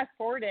kind of fast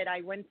forwarded.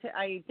 I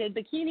did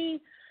bikini,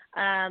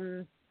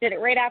 did it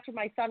right after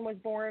my son was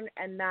born,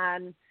 and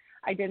then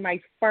I did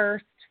my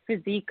first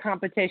physique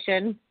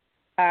competition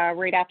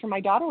right after my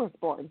daughter was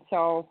born.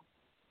 So,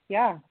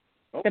 yeah,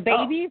 the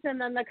babies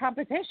and then the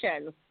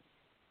competitions.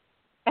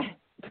 That's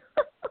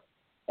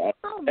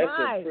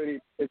a pretty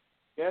good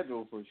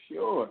schedule for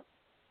sure.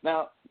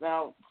 Now,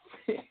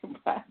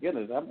 my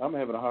goodness, I'm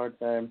having a hard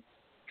time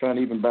trying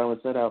to even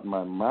balance that out in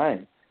my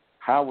mind.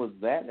 How was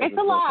that? It's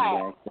a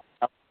lot.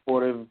 How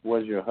supportive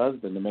was your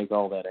husband to make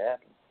all that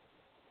happen?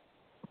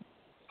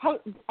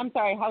 I'm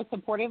sorry, how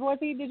supportive was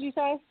he, did you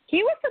say?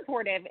 He was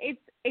supportive.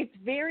 It's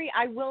very,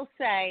 I will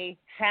say,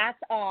 hats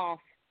off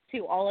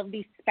to all of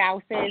these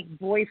spouses,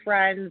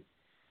 boyfriends,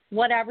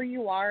 whatever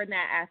you are in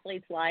that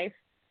athlete's life,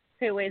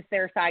 who is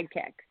their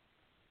sidekick.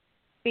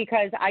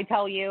 Because I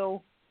tell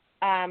you,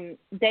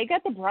 they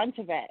get the brunt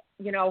of it.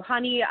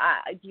 Honey,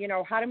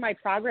 how do my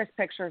progress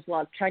pictures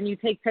look? Can you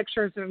take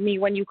pictures of me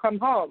when you come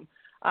home?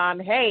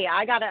 Hey,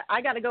 I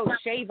gotta go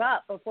shave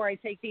up before I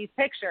take these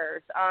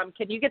pictures.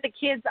 Can you get the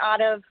kids out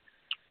of,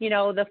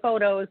 the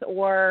photos,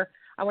 or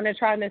I want to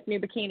try on this new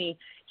bikini.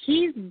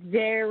 He's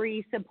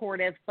very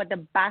supportive, but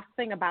the best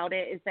thing about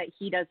it is that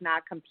he does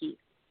not compete.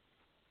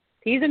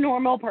 He's a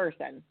normal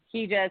person.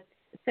 He just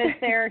sits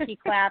there, he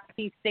claps,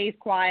 he stays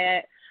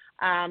quiet.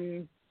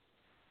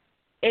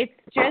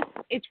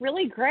 It's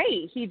really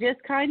great. He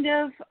just kind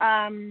of,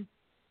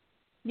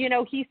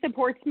 he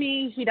supports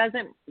me. He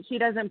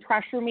doesn't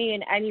pressure me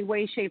in any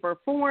way, shape, or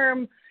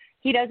form.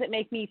 He doesn't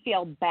make me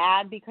feel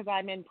bad because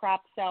I'm in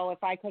prep. So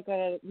if I cook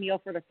a meal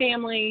for the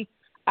family,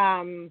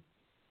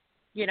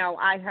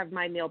 I have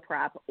my meal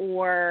prep,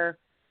 or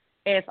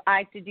if I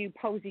have to do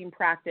posing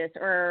practice,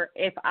 or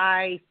if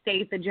I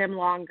stay at the gym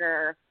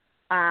longer,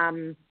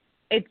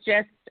 it's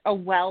just a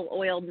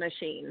well-oiled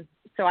machine.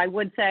 So I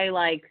would say,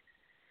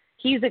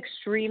 he's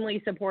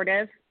extremely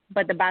supportive,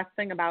 but the best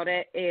thing about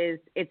it is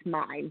it's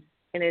mine,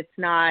 and it's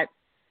not,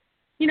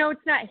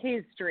 it's not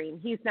his dream.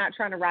 He's not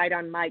trying to ride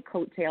on my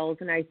coattails,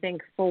 and I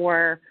think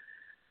for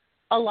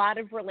a lot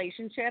of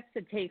relationships,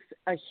 it takes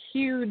a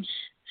huge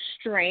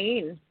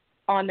strain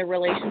on the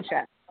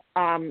relationship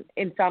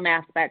in some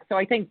aspects. So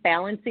I think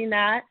balancing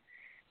that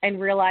and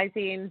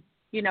realizing,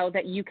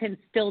 that you can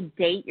still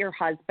date your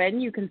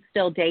husband, you can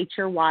still date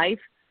your wife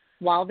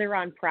while they're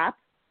on prep,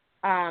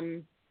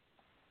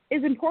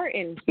 is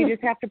important. You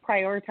just have to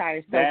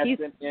prioritize. So That's he's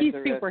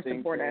super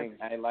supportive. Thing.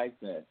 I like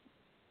that.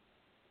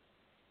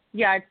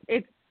 Yeah,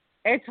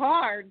 it's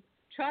hard.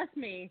 Trust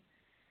me.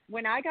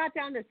 When I got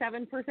down to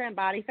 7%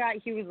 body fat,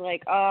 he was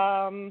like,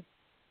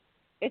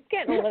 it's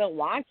getting a little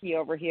wonky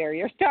over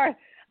here.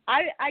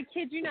 I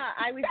kid you not.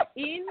 I was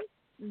in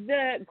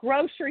the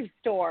grocery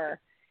store,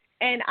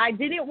 and I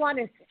didn't want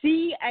to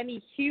see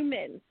any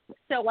humans.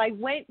 So I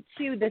went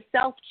to the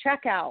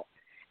self-checkout,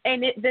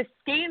 and the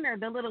scanner,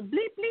 the little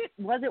bleep, bleep,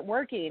 wasn't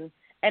working.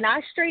 And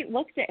I straight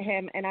looked at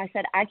him, and I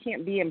said, I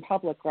can't be in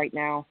public right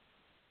now.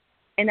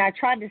 And I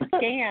tried to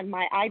scan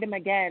my item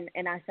again,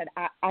 and I said,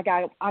 I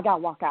got to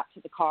walk out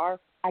to the car.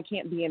 I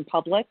can't be in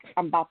public.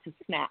 I'm about to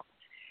snap.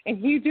 And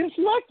he just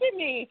looked at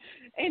me,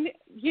 and,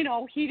 he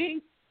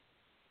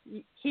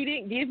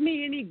didn't give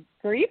me any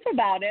grief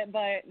about it,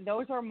 but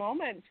those are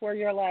moments where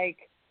you're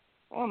like,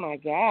 oh my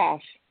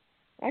gosh,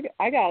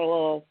 I got a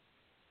little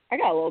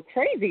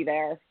crazy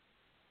there.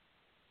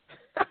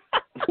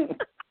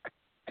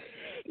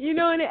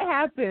 And it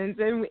happens,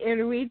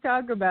 and we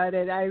talk about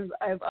it.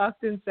 I've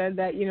often said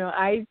that,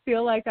 I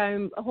feel like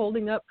I'm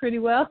holding up pretty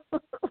well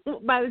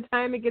by the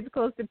time it gets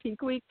close to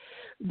peak week,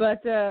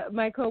 but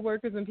my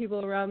coworkers and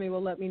people around me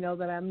will let me know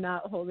that I'm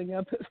not holding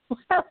up as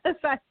well as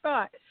I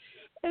thought.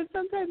 And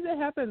sometimes it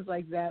happens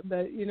like that,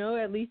 but,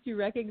 at least you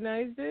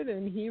recognized it,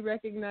 and he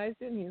recognized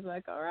it, and he's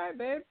like, all right,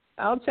 babe,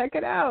 I'll check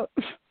it out.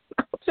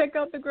 I'll check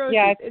out the groceries.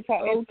 Yeah, it's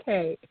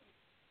okay.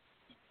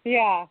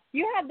 Yeah,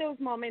 you have those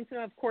moments, and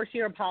of course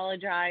you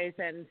apologize,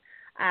 and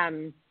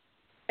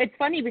it's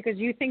funny because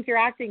you think you're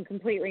acting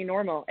completely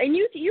normal, and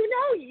you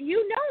know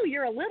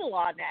you're a little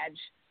on edge,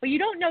 but you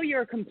don't know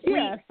you're a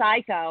complete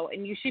psycho,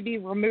 and you should be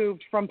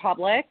removed from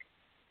public.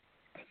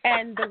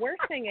 And the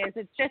worst thing is,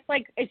 it's just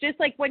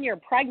like when you're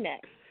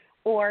pregnant,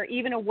 or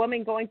even a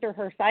woman going through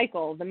her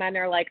cycle. The men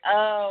are like,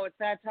 oh, it's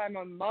that time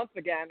of month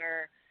again,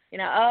 or You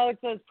know, oh,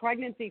 it's those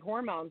pregnancy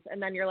hormones.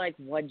 And then you're like,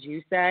 what'd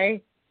you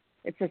say?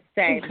 It's the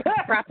same.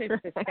 Prep is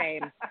the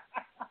same.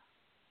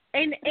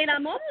 And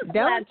I'm almost Don't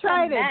glad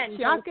try some to men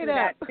chalk go it through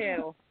up. that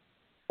too.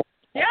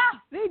 Yeah.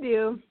 They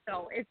do.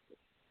 So it's,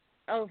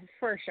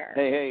 for sure.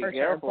 Hey, for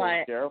careful, sure.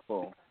 But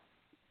careful.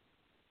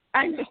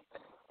 I know.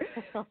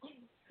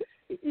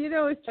 You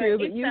know it's true,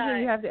 but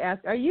usually you have to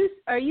ask, are you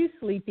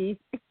sleepy?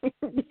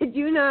 Did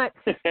you not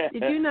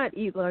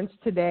eat lunch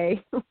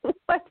today?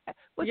 What's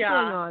going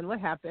on? What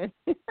happened?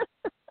 I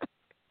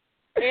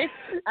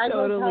will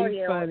totally tell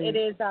you, funny. it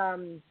is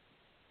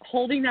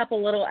holding up a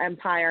little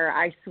empire,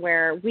 I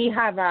swear. We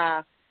have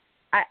I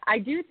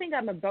do think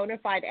I'm a bona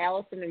fide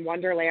Alice in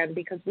Wonderland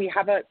because we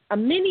have a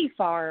mini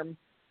farm.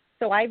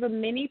 So I have a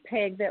mini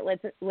pig that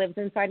lives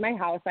inside my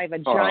house. I have a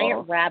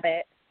giant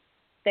rabbit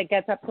that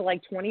gets up to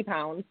like 20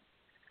 pounds.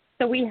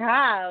 So we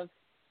have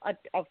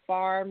a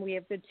farm. We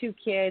have the 2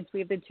 kids. We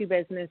have the 2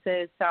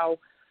 businesses. So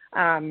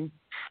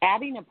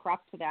adding a prep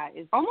to that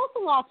is almost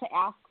a lot to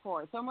ask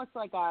for. It's almost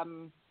like, not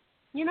a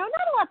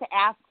lot to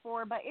ask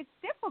for, but it's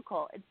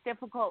difficult. It's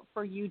difficult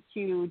for you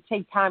to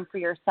take time for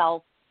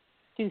yourself,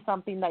 do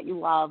something that you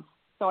love.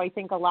 So I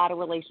think a lot of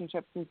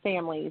relationships and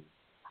families,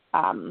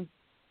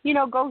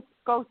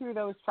 go through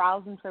those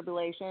trials and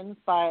tribulations,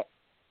 but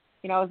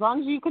as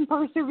long as you can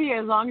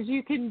persevere, as long as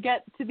you can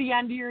get to the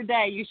end of your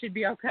day, you should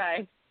be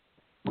okay.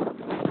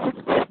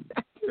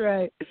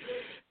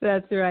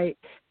 That's right.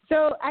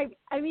 So, I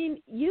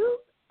mean, you,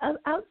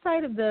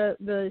 outside of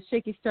the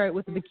shaky start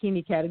with the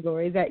bikini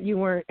category that you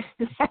weren't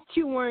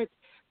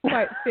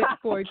quite fit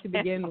for to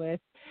begin with,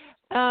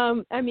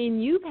 I mean,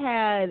 you've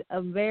had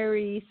a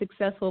very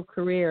successful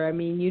career. I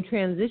mean, you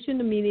transitioned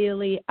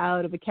immediately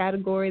out of a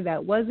category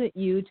that wasn't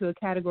you to a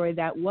category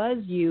that was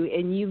you,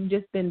 and you've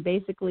just been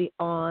basically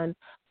on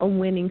a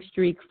winning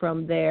streak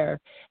from there.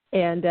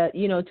 And,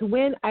 to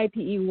win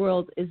IPE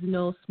World is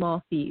no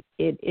small feat.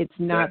 It's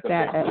not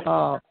that at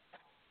all.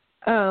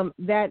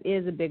 That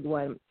is a big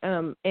one.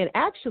 And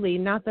actually,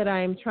 not that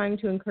I'm trying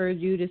to encourage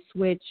you to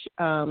switch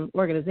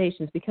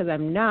organizations, because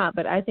I'm not,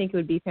 but I think it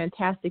would be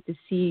fantastic to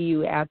see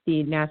you at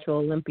the Natural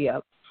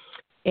Olympia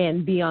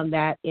and be on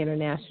that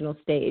international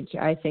stage.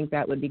 I think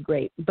that would be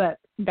great. But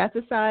that's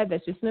aside,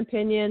 that's just an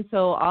opinion.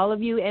 So all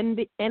of you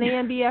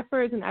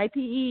NAMBFers and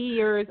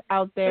IPEers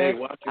out there,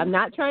 I'm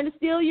not trying to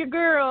steal your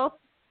girl.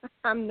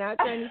 I'm not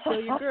trying to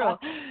steal your girl.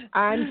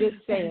 I'm just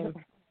saying.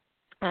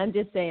 I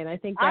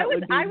think that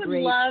would be great. I would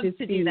love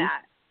to do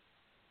that.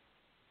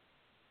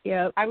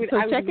 Yeah. I would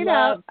love to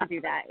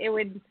do that.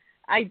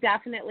 I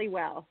definitely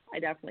will.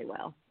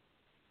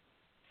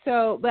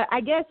 So, but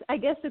I guess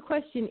the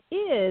question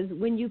is,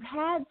 when you've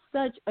had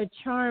such a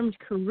charmed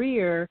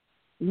career,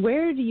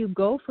 where do you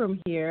go from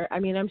here? I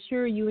mean, I'm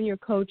sure you and your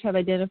coach have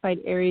identified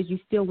areas you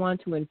still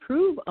want to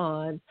improve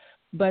on,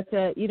 but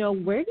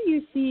where do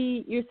you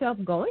see yourself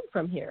going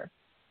from here?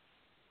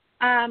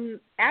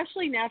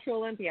 Actually, Natural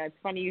Olympia. It's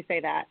funny you say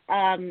that.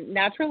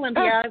 Natural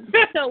Olympia.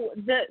 So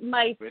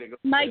my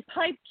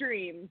pipe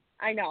dream.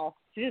 I know,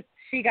 she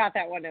got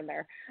that one in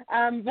there.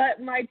 But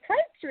my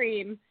pipe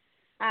dream,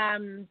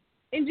 and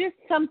just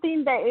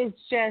something that is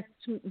just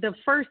the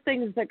first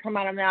things that come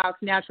out of my mouth.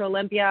 Natural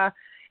Olympia,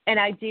 and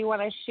I do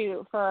want to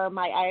shoot for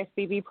my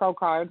ISBB pro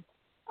card.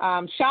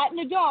 Shot in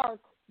the dark,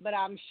 but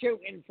I'm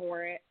shooting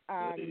for it.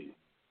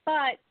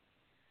 But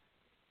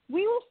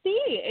we will see.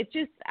 It's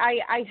just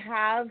I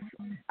have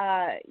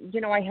I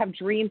have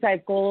dreams, I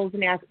have goals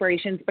and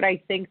aspirations, but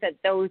I think that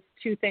those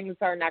 2 things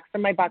are next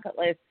on my bucket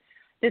list.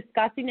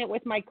 Discussing it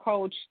with my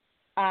coach,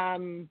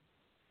 John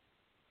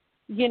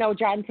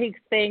takes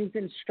things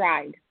in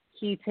stride.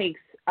 He takes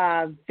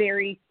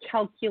very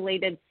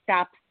calculated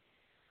steps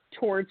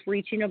towards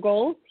reaching a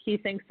goal. He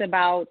thinks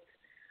about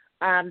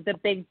the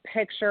big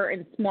picture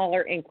in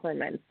smaller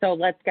increments. So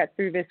let's get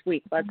through this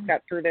week. Let's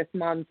get through this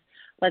month.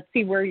 Let's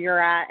see where you're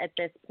at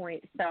this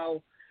point.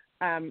 So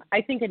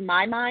I think in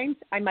my mind,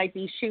 I might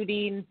be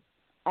shooting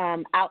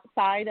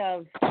outside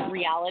of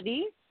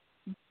reality,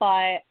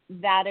 but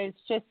that is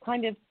just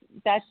kind of,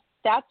 that's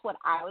what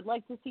I would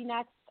like to see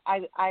next.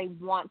 I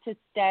want to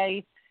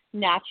stay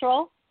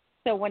natural.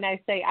 So when I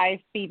say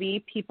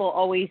IFBB, people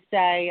always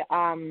say,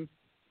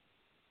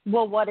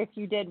 well, what if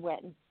you did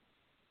win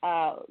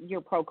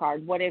your pro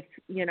card? What if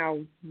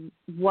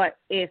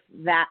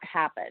that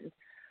happened?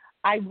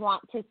 I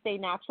want to stay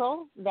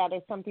natural. That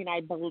is something I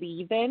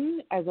believe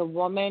in as a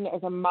woman,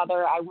 as a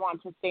mother. I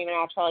want to stay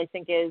natural. I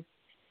think is,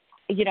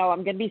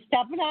 I'm going to be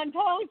stepping on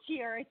toes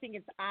here. I think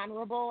it's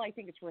honorable. I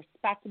think it's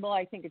respectable.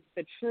 I think it's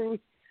the truth.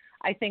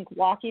 I think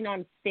walking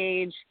on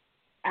stage,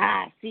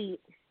 I'm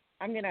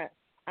going to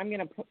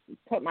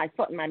put my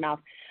foot in my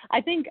mouth.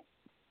 I think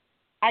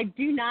I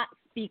do not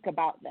speak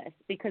about this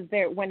because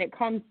when it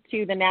comes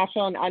to the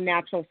natural and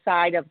unnatural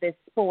side of this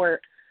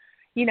sport,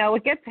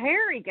 it gets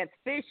hairy, it gets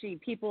fishy.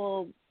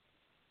 People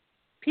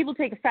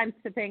take offense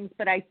to things,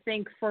 but I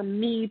think for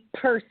me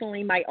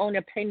personally, my own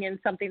opinion,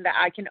 something that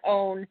I can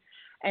own,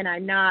 and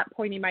I'm not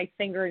pointing my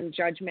finger in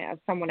judgment of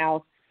someone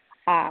else.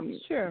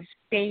 Sure.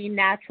 Staying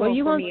natural. Well,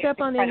 you for won't me step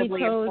is on any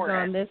incredibly toes important.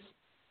 on this.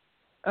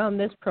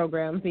 this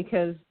program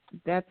because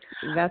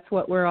that's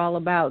what we're all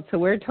about. So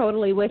we're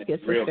totally with you,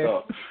 Real sister.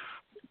 talk.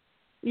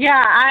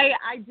 Yeah,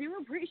 I do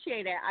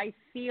appreciate it. I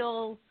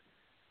feel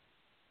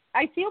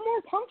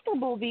more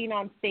comfortable being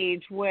on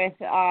stage with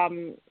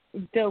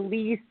the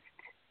least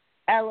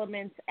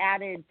elements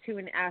added to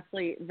an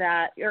athlete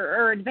that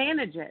or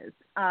advantages.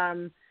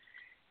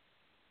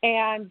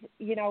 And,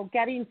 you know,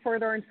 getting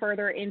further and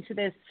further into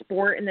this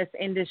sport and this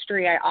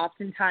industry, I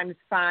oftentimes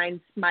find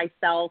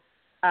myself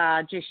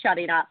just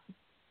shutting up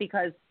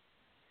because,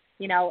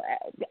 you know,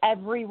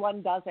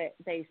 everyone does it,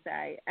 they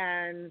say.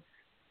 And,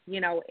 you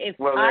know, if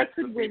I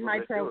could win my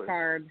pro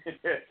card,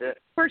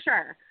 for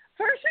sure.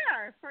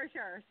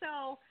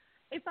 So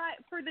if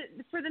for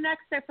the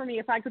next step for me,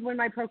 if I could win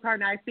my pro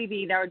card in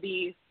IFBB, that would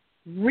be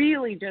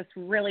really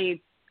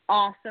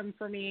awesome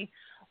for me.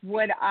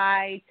 Would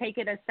I take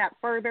it a step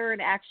further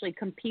and actually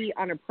compete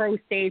on a pro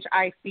stage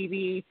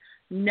IFBB?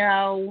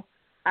 No.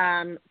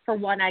 For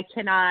one, I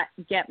cannot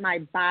get my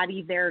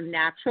body there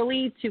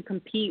naturally to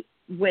compete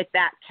with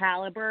that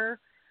caliber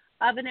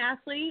of an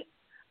athlete.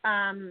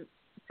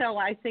 So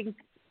I think,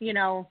 you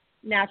know,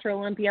 Natural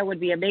Olympia would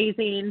be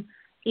amazing.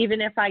 Even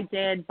if I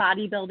did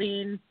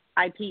bodybuilding,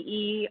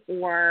 IPE,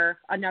 or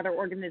another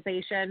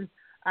organization,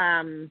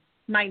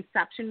 my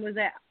inception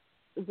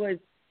was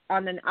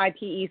on an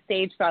IPE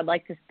stage, so I'd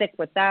like to stick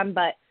with them.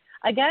 But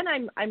again,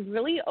 I'm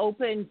really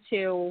open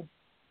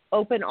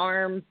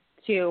arms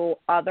to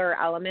other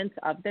elements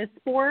of this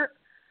sport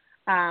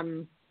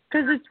because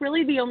it's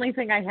really the only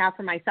thing I have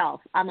for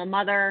myself. I'm a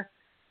mother.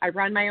 I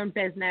run my own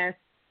business.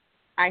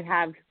 I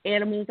have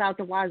animals out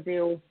the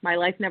wazoo. My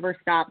life never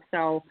stops.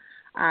 So,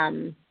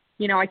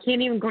 you know, I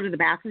can't even go to the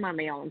bathroom on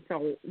my own.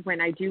 So when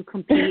I do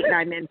compete and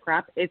I'm in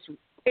prep,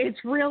 it's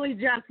really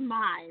just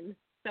mine.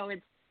 So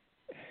it's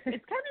kind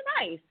of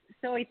nice.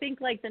 So I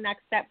think like the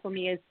next step for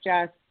me is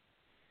just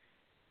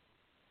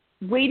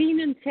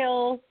waiting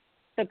until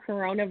the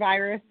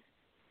coronavirus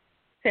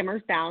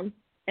simmers down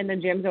and the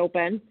gym's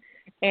open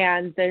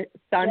and the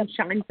sun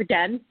shines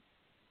again.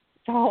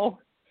 So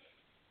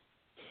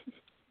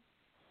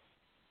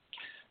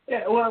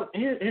yeah, well,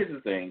 here's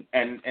the thing,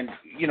 and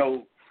you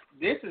know,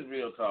 this is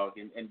real talk,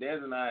 and Des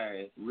and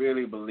I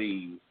really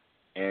believe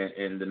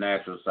in the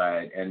natural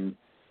side, and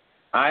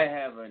I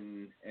have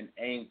an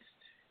angst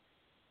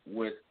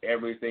with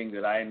everything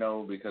that I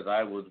know because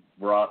I was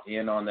brought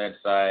in on that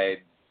side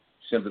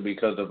simply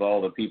because of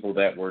all the people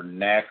that were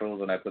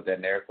naturals, and I put that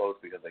in air quotes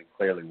because they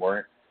clearly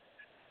weren't.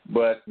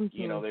 But,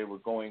 you know, they were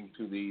going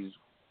to these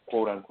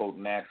quote-unquote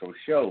natural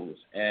shows.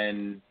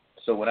 And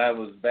so when I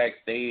was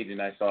backstage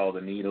and I saw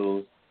the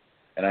needles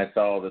and I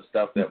saw the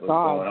stuff that was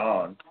going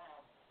on,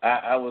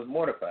 I was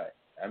mortified.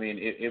 I mean,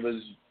 it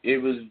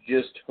was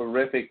just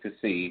horrific to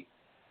see.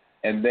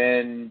 And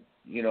then,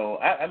 you know,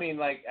 I mean,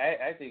 like,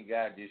 I think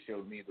God just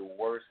showed me the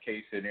worst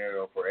case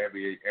scenario for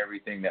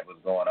everything that was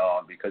going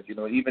on because, you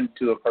know, even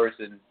to a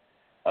person,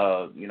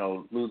 you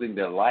know, losing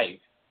their life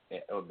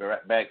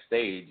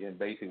backstage and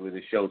basically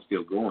the show's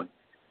still going.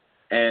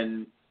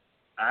 And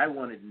I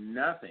wanted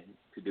nothing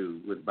to do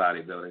with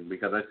bodybuilding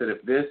because I said,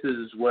 if this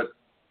is what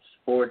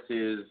sports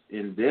is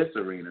in this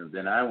arena,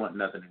 then I want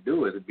nothing to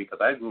do with it because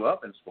I grew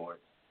up in sports.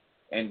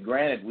 And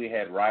granted, we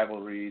had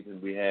rivalries and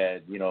we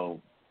had, you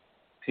know,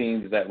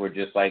 teams that were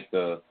just like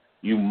the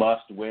you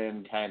must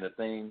win kind of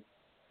thing,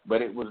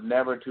 but it was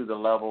never to the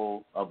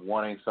level of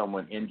wanting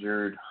someone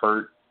injured,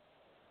 hurt,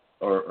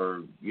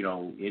 or you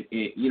know,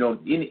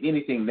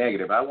 anything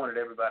negative. I wanted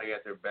everybody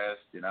at their best,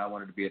 and I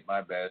wanted to be at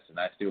my best, and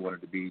I still wanted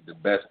to be the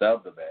best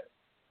of the best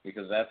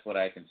because that's what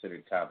I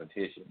considered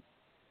competition.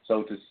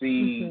 So to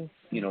see,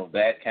 you know,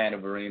 that kind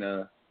of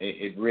arena,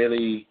 it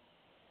really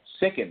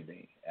sickened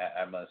me,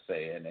 I must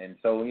say. And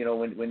so, you know,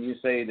 when you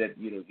say that,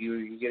 you know,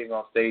 you're getting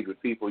on stage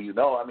with people, you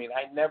know, I mean,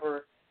 I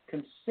never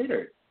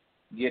considered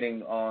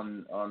getting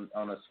on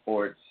a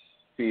sports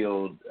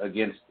field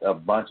against a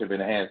bunch of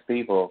enhanced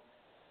people.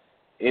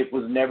 It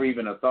was never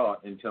even a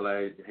thought until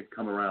I had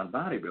come around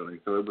bodybuilding.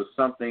 So it was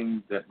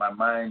something that my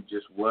mind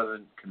just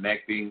wasn't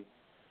connecting,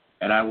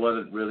 and I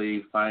wasn't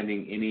really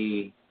finding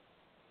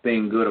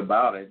anything good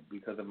about it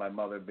because of my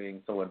mother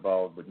being so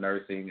involved with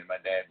nursing and my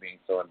dad being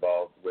so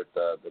involved with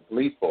the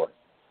police force.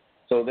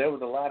 So there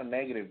was a lot of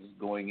negatives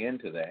going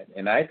into that.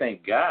 And I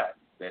thank God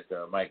that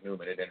Mike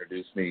Newman had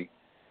introduced me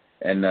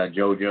and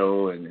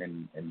JoJo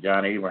and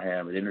John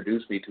Abraham had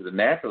introduced me to the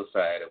natural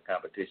side of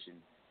competition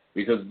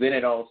because then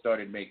it all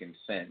started making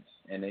sense.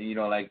 And, you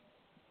know, like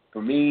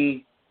for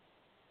me,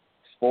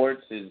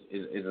 sports is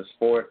a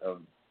sport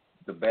of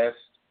the best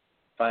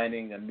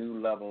finding a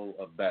new level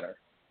of better.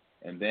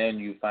 And then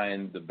you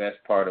find the best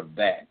part of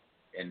that,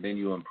 and then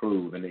you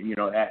improve. And, you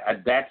know,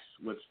 that's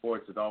what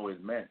sports has always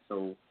meant.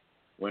 So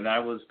when I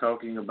was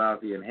talking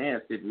about the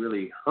enhanced, it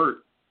really hurt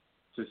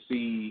to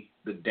see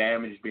the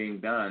damage being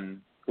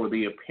done for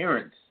the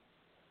appearance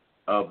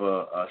of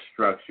a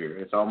structure.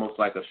 It's almost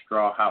like a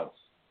straw house.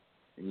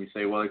 And you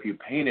say, well, if you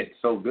paint it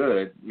so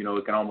good, you know,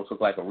 it can almost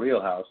look like a real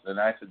house. Then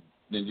I said,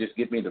 then just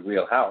give me the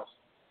real house.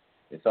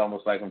 It's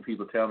almost like when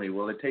people tell me,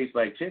 well, it tastes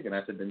like chicken.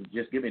 I said, then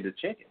just give me the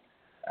chicken.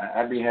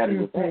 I'd be happy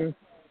with that.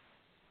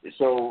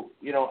 So,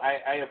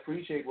 I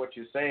appreciate what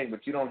you're saying,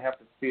 but you don't have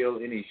to feel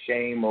any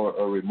shame or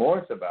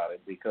remorse about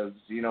it because,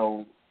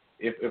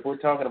 if we're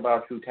talking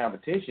about true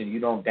competition, you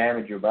don't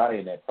damage your body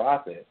in that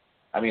process.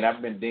 I mean,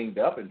 I've been dinged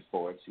up in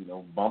sports,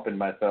 bumping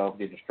myself,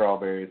 getting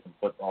strawberries and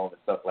football and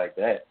stuff like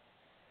that.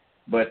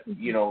 But,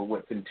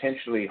 what's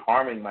intentionally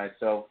harming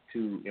myself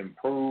to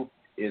improve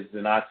is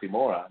an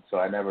oxymoron. So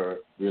I never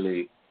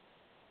really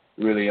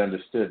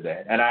understood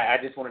that. And I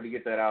just wanted to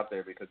get that out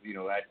there because,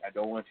 I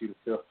don't want you to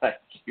feel like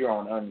you're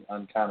on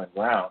uncommon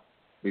ground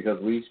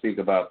because we speak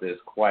about this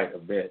quite a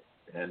bit.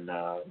 And,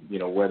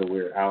 whether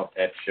we're out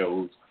at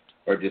shows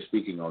or just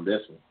speaking on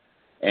this one.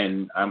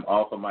 And I'm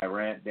off of my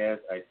rant, Des.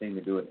 I seem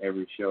to do it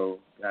every show.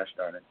 Gosh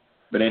darn it.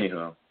 But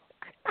anyhow,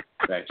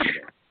 back to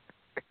you.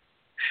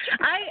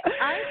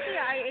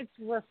 It's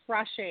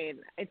refreshing.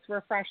 It's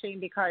refreshing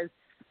because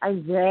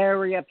I'm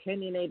very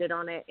opinionated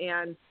on it.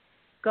 And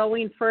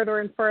going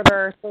further and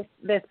further,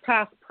 this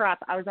past prep,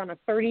 I was on a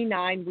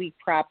 39-week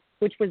prep,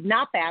 which was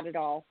not bad at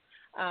all.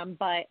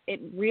 But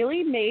it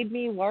really made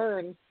me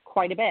learn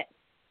quite a bit.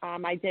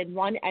 I did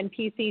one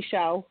NPC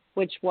show,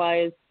 which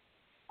was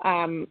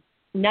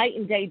night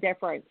and day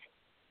difference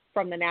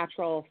from the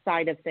natural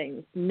side of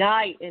things,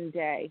 night and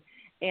day.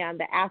 And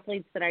the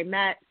athletes that I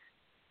met,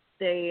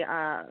 the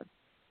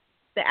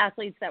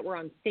athletes that were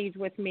on stage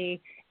with me,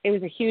 it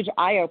was a huge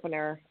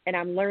eye-opener, and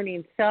I'm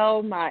learning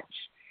so much.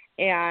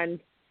 And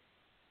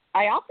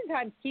I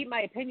oftentimes keep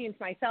my opinions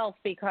myself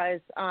because,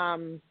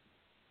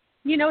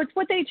 it's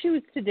what they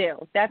choose to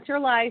do. That's your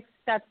life.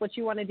 That's what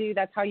you want to do.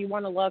 That's how you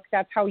want to look.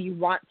 That's how you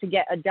want to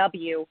get a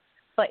W.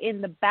 But in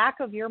the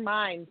back of your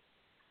mind,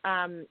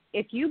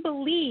 if you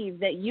believe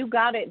that you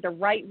got it the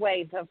right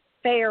way, the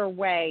fair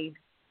way,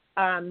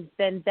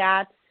 then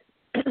that's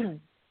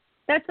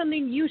that's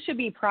something you should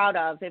be proud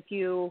of. If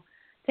you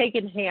take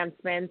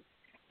enhancements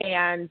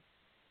and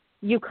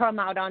you come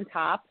out on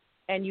top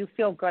and you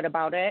feel good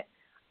about it,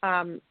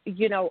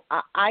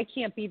 I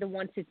can't be the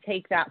one to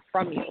take that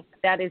from you.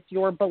 That is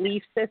your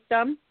belief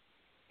system.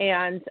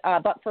 And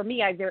but for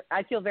me,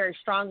 I feel very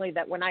strongly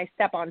that when I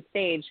step on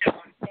stage,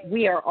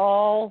 we are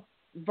all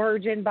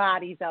virgin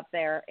bodies up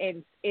there,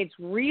 and it's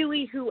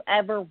really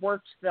whoever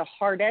worked the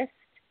hardest,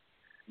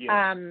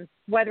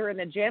 whether in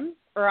the gym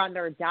or on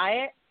their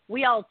diet.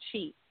 We all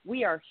cheat.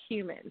 We are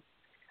humans,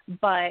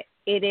 but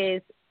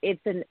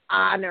it's an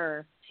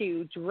honor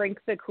to drink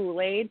the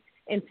Kool-Aid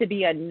and to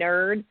be a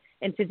nerd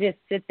and to just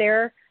sit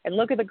there and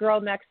look at the girl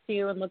next to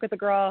you and look at the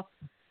girl,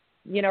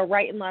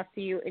 right and left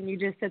to you, and you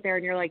just sit there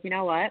and you're like, you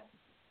know what?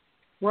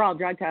 We're all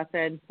drug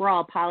tested. We're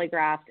all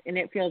polygraphed. And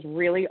it feels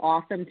really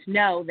awesome to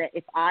know that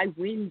if I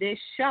win this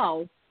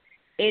show,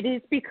 it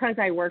is because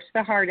I worked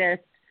the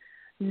hardest,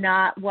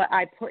 not what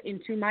I put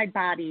into my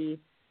body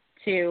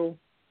to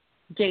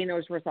gain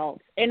those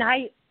results. And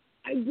I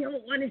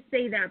don't want to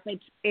say that, but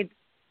it's,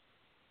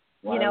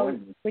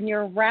 when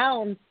you're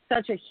around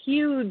such a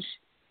huge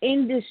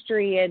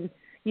industry and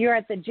you're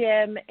at the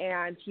gym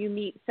and you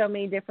meet so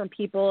many different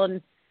people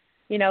and,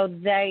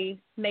 they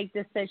make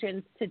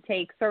decisions to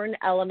take certain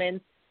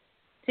elements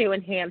to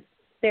enhance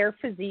their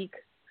physique.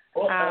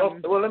 Well,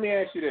 let me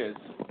ask you this.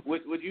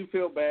 Would you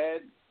feel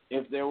bad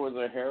if there was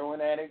a heroin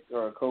addict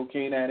or a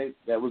cocaine addict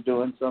that was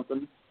doing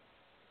something?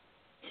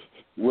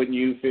 Wouldn't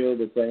you feel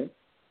the same?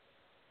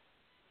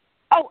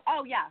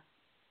 Oh yeah.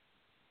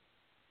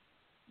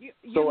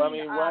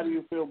 Why do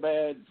you feel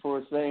bad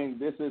for saying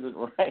this isn't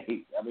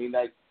right? I mean,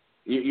 like,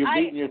 you're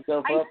beating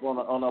yourself up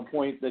on a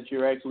point that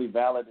you're actually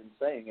valid in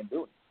saying and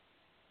doing.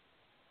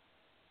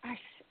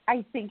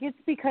 I think it's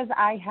because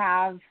I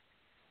have,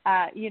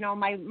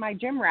 my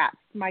gym rats,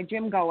 my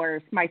gym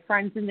goers, my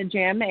friends in the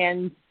gym,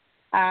 and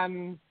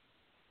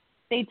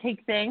they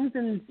take things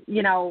and,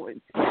 people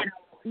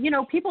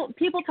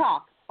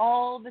talk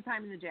all the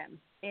time in the gym.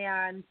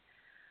 And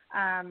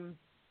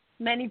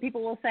many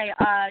people will say,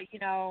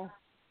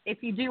 if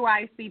you do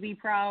ICB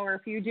Pro or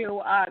if you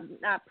do,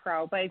 not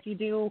pro, but if you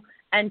do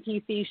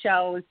NPC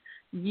shows,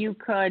 you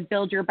could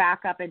build your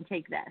back up and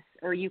take this,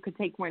 or you could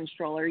take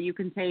Winstrol, or you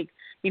can take,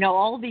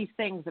 all of these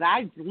things that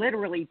I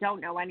literally don't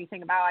know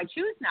anything about. I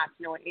choose not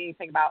to know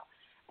anything about.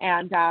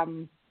 And,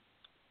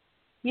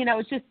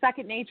 it's just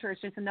second nature. It's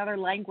just another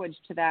language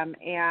to them.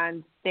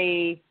 And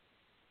they,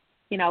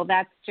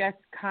 that's just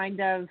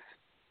kind of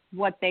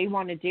what they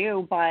want to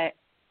do. But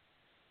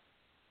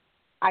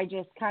I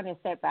just kind of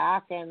sit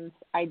back and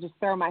I just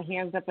throw my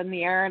hands up in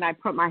the air and I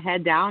put my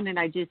head down and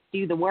I just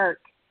do the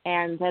work.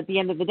 And at the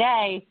end of the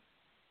day,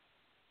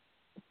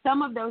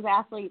 some of those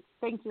athletes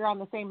think you're on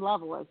the same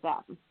level as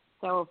them.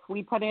 So if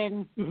we put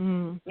in,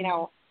 the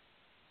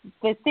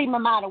same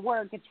amount of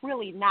work, it's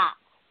really not.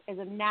 As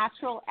a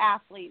natural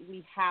athlete,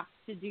 we have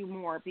to do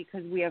more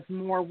because we have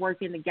more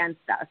working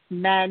against us.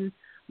 Men,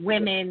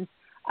 women,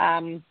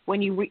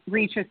 when you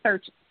reach a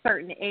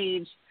certain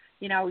age,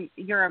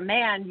 you're a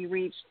man, you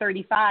reach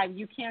 35,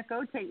 you can't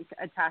go take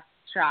a test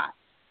shot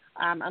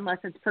unless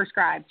it's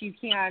prescribed. You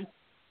can't,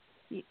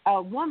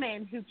 a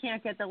woman who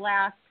can't get the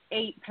last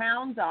 8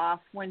 pounds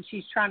off when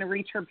she's trying to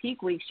reach her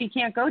peak week, she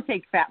can't go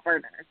take fat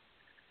burners.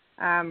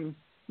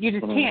 You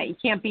just can't. You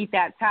can't beat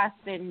that test,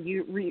 and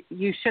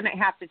you shouldn't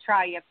have to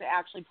try. You have to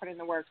actually put in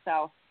the work.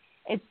 So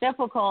it's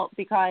difficult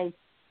because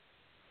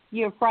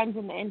you have friends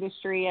in the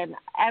industry, and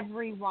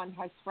everyone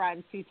has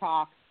friends who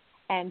talk,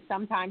 and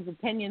sometimes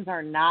opinions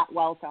are not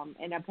welcome.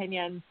 And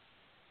opinions,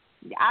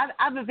 I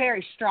have a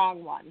very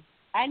strong one.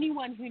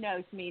 Anyone who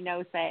knows me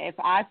knows that if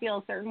I feel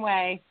a certain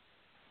way,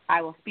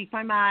 I will speak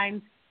my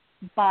mind,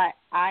 but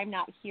I'm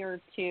not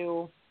here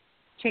to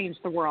change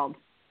the world.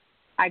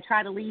 I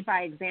try to lead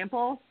by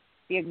example.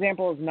 The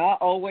example is not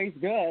always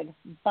good,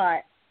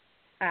 but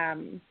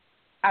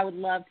I would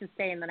love to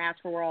stay in the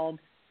natural world.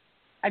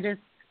 I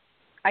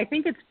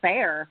think it's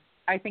fair.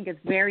 I think it's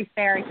very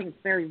fair. I think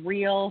it's very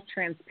real,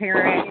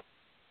 transparent,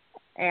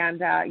 and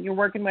you're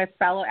working with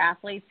fellow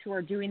athletes who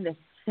are doing the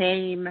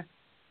same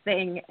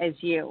thing as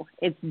you.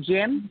 It's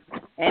gym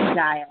and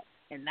diet,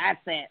 and that's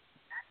it.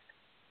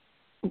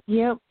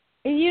 Yep.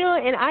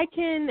 And I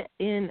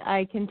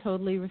can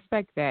totally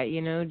respect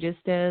that,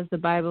 just as the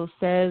Bible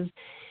says,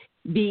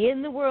 be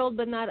in the world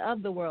but not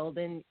of the world.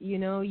 And,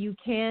 you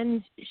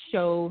can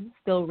show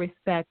still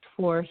respect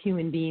for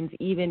human beings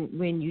even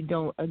when you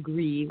don't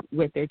agree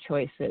with their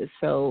choices.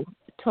 So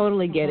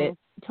totally get it.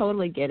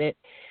 Totally get it.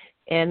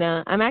 And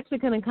I'm actually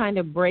going to kind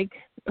of break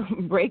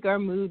our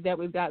mood that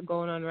we've got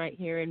going on right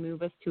here and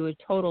move us to a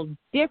total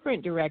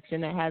different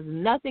direction that has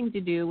nothing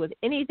to do with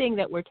anything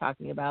that we're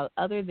talking about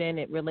other than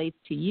it relates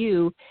to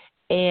you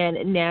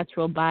and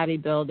natural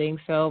bodybuilding.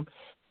 So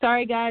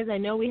sorry, guys. I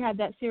know we had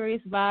that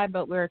serious vibe,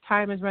 but our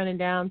time is running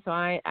down, so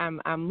I'm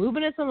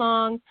moving us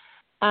along.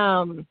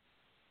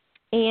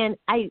 And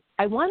I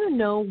want to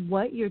know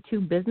what your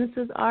two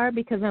businesses are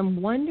because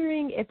I'm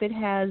wondering if it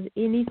has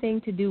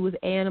anything to do with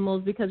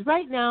animals because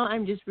right now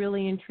I'm just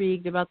really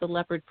intrigued about the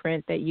leopard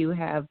print that you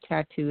have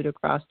tattooed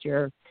across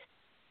your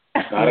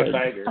Not a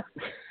tiger.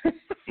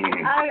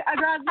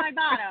 Across my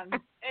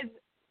bottom. It's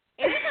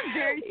a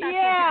very special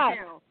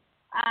tattoo.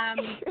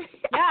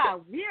 Yeah,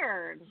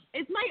 weird.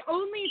 It's my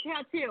only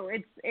tattoo.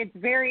 It's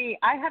very.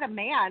 I had a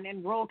man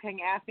in Roll King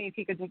ask me if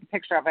he could take a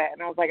picture of it,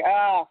 and I was like,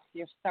 oh,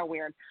 you're so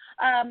weird.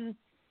 So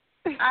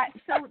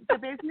the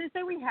business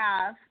that we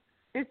have,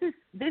 this is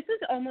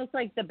almost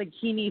like the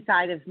bikini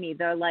side of me,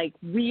 the like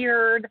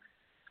weird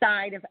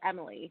side of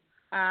Emily.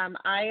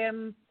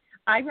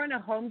 I run a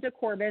home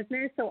decor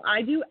business, so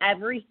I do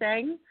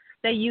everything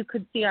that you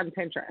could see on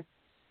Pinterest,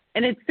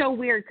 and it's so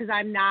weird because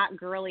I'm not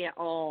girly at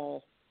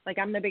all. Like,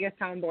 I'm the biggest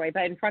tomboy,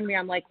 but in front of me,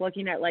 I'm, like,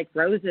 looking at, like,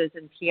 roses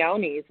and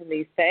peonies and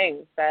these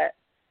things.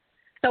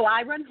 So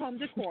I run home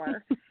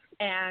decor,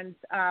 and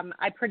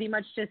I pretty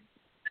much just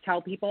tell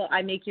people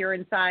I make the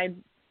inside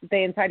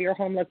of your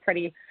home look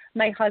pretty.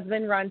 My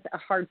husband runs a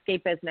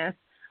hardscape business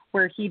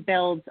where he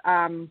builds,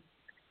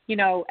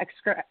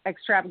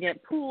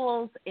 extravagant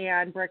pools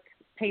and brick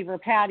paver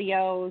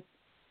patios.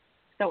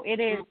 So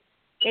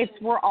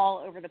we're all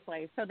over the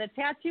place. So the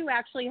tattoo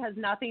actually has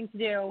nothing to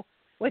do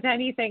with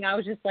anything. I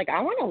was just like, I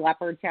want a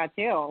leopard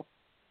tattoo.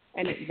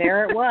 And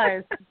there it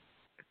was.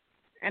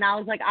 And I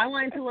was like, I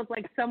wanted to look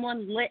like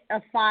someone lit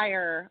a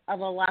fire of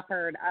a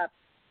leopard up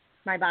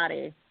my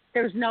body.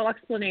 There's no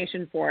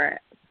explanation for it.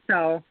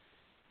 So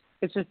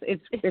it's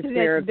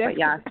weird, but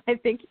yeah. I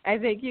think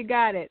you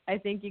got it. I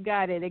think you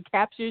got it. It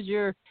captures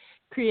your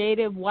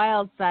creative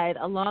wild side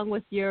along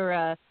with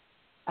your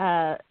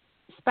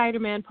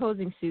Spider-Man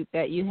posing suit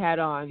that you had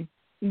on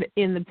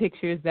in the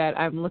pictures that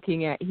I'm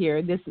looking at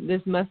here. This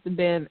must have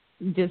been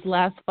just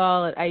last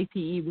fall at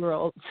IPE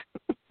World.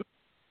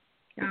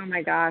 Oh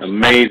my gosh!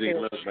 Amazing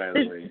look, by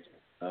the way.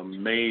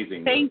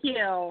 Amazing. Thank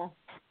you.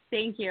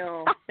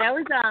 That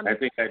was I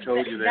think I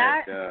told you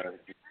that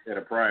at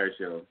a prior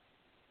show.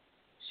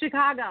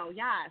 Chicago,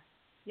 yes.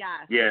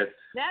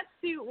 That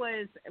suit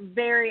was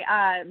very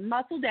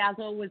Muscle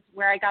Dazzle was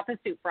where I got the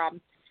suit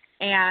from,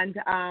 and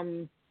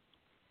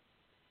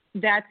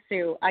that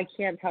suit, I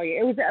can't tell you.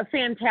 It was a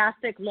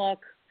fantastic look,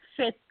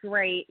 fits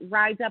great,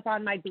 rides up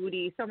on my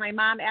booty. So my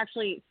mom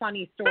actually,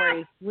 funny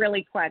story,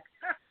 really quick.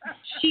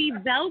 She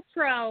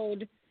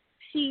sewed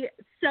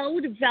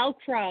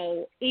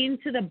Velcro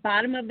into the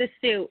bottom of the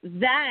suit.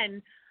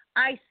 Then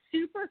I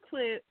super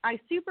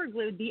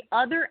glued the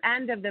other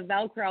end of the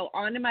Velcro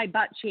onto my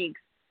butt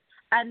cheeks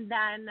and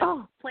then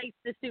placed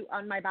the suit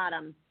on my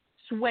bottom.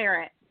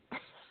 Swear it.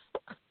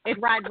 It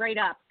rides right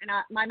up. And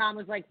my mom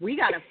was like, we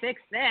got to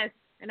fix this.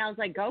 And I was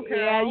like, go, girl.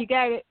 Yeah, you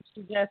got it.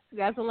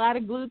 That's a lot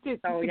of glue to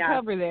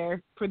cover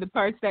there for the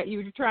parts that you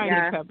were trying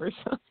to cover.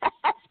 So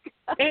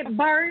it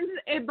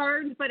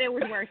burns, but it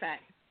was worth it.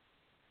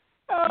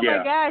 Oh,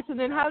 my gosh. And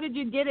then how did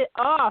you get it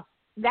off?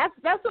 That's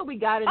what we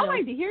got to know.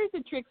 See, here's the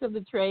tricks of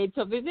the trade.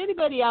 So if there's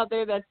anybody out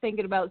there that's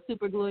thinking about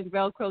super gluing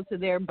Velcro to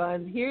their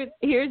buns, here's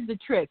the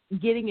trick,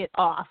 getting it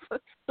off.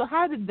 So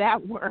how did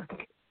that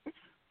work?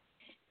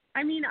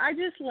 I mean, I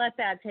just let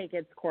that take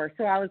its course.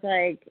 So I was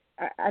like,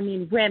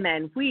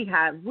 women, we've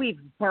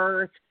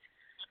birthed,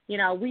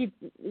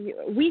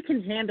 we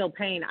can handle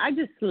pain. I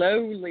just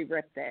slowly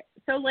ripped it.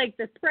 So like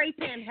the spray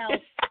tan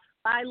helps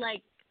by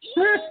like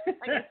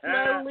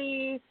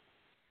slowly,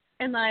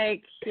 And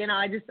I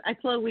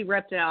slowly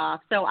ripped it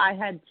off. So I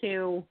had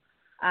two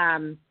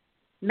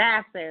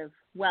massive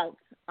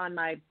welts on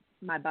my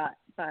butt.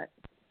 But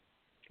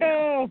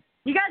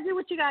you got to do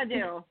what you got to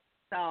do.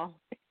 So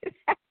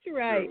that's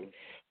right.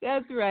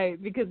 That's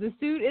right. Because the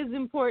suit is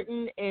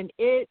important, and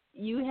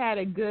you had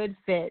a good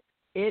fit.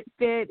 It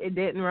fit. It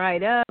didn't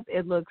ride up.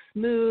 It looked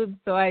smooth.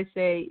 So I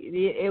say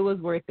it was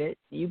worth it.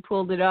 You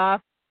pulled it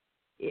off.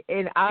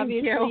 And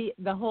obviously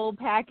the whole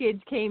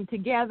package came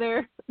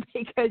together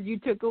because you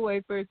took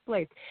away first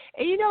place.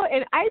 And,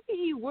 in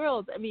IPE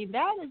world, I mean,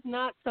 that is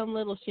not some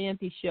little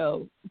shanty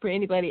show for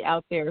anybody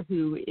out there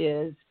who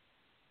is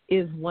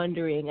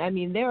wondering. I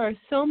mean, there are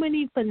so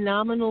many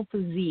phenomenal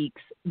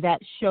physiques that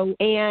show.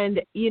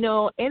 And,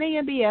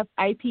 NAMBF,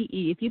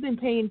 IPE, if you've been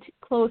paying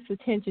close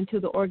attention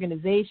to the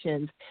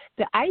organizations,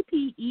 the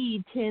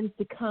IPE tends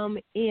to come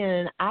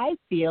in, I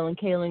feel, and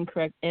Kaylin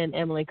and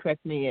Emily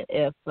correct me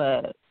if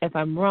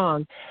I'm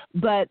wrong,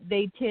 but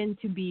they tend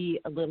to be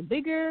a little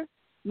bigger,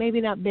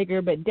 maybe not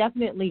bigger, but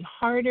definitely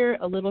harder,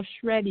 a little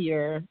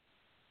shreddier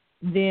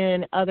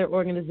than other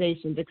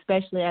organizations,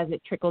 especially as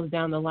it trickles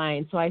down the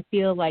line. So I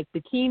feel like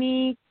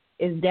bikini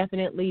is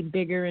definitely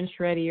bigger and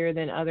shreddier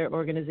than other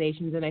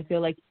organizations, and I feel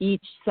like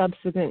each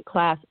subsequent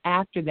class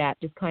after that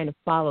just kind of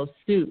follows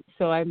suit.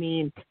 So, I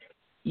mean,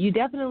 you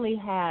definitely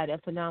had a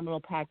phenomenal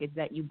package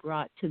that you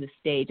brought to the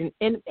stage.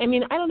 And I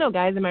mean, I don't know,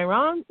 guys, am I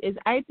wrong? Is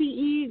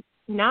IPE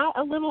not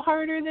a little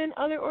harder than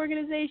other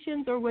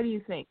organizations, or what do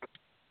you think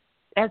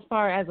as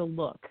far as a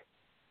look?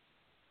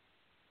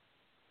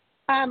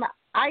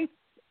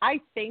 I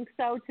think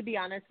so, to be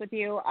honest with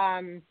you.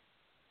 And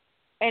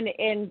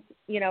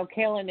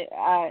Kaylin,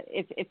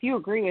 if you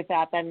agree with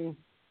that, then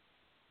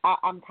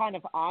I'm kind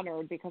of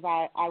honored because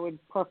I would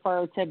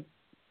prefer to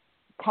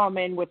come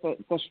in with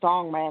the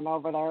strong man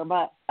over there.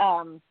 But,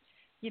 as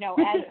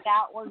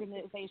that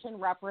organization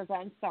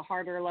represents the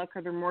harder look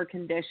or the more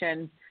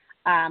conditioned,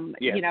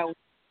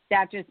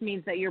 that just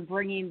means that you're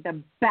bringing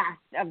the best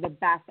of the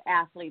best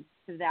athletes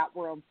to that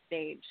world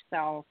stage.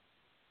 So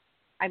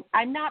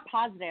I'm not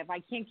positive. I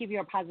can't give you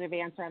a positive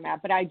answer on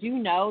that, but I do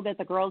know that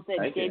the girls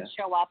that did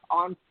show up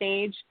on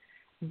stage,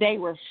 they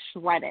were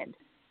shredded,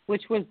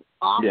 which was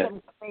awesome. Yeah.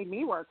 It made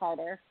me work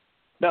harder.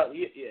 No,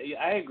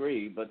 I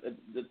agree, but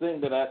the thing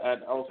that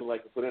I'd also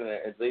like to put in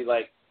there is they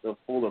like the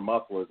fuller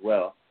muscle as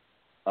well.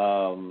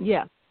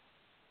 Yeah.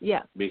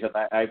 Because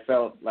I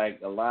felt like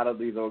a lot of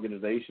these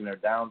organizations are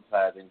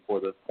downsizing for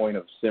the point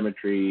of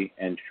symmetry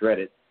and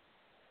shredded,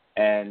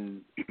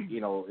 and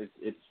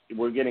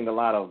we're getting a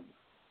lot of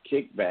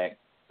kickback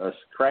or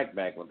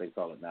crackback, what they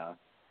call it now,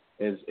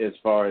 as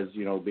far as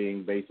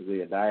being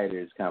basically a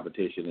dieters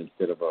competition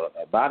instead of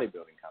a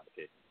bodybuilding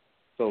competition.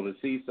 So to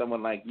see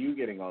someone like you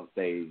getting on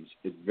stage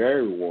is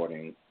very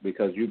rewarding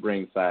because you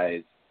bring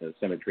size,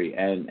 symmetry,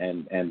 and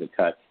the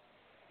cuts,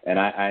 and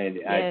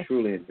I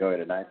truly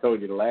enjoyed it. And I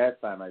told you the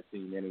last time I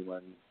seen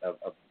anyone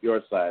of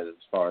your size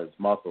as far as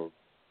muscles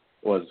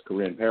was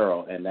Corinne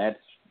Peril, and that's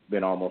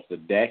been almost a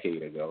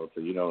decade ago.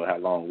 So you know how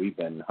long we've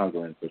been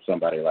hungering for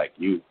somebody like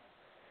you.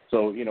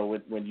 So,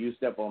 when you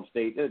step on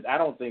stage, I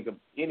don't think of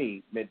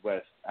any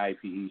Midwest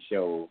IPE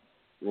show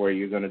where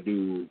you're going to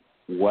do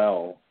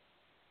well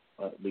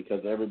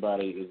because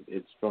everybody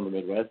it's from the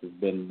Midwest has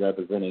been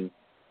representing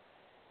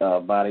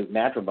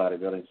natural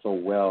bodybuilding so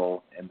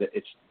well, and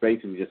it's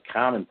basically just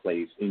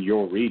commonplace in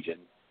your region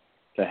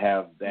to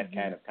have that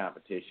kind of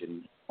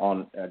competition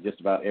on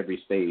just about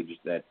every stage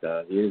that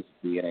is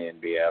the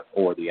NANBF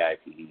or the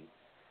IPE.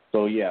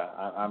 So,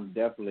 I'm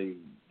definitely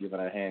giving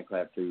a hand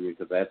clap to you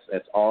because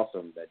that's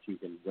awesome that you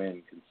can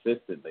win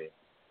consistently.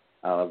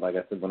 Like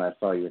I said, when I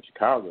saw you in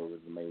Chicago, it was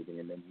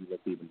amazing, and then you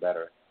looked even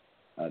better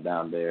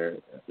down there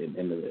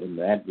in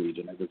that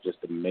region. It was just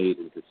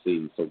amazing to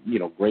see. So,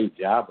 great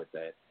job with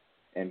that,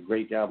 and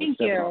great job with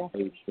stepping on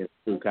stage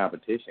through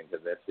competition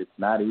because it's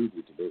not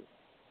easy to do.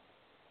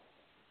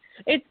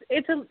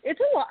 It's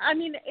a lot. I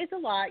mean, it's a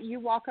lot.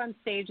 You walk on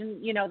stage,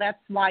 and that's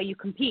why you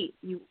compete.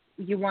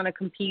 You want to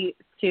compete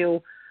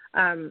to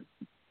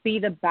be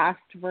the best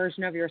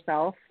version of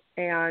yourself,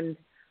 and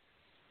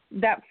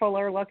that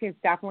fuller look is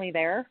definitely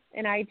there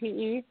in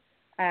IPE.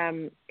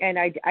 And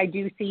I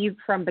do see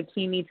from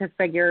bikini to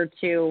figure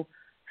to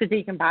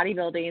physique and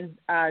bodybuilding,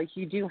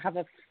 you do have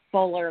a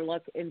fuller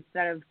look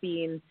instead of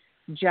being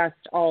just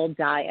all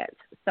diet.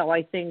 So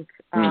I think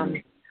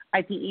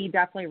IPE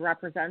definitely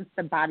represents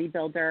the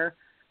bodybuilder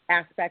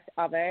aspect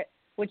of it,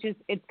 which is,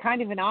 it's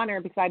kind of an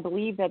honor because I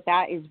believe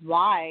that is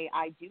why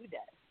I do this.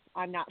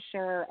 I'm not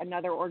sure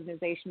another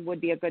organization would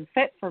be a good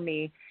fit for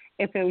me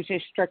if it was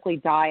just strictly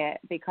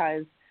diet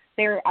because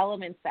there are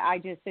elements that I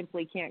just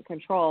simply can't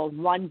control.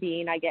 One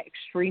being I get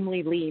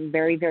extremely lean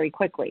very, very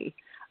quickly.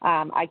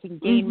 I can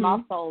gain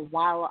muscle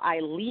while I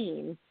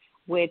lean,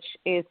 which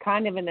is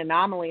kind of an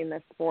anomaly in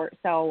this sport.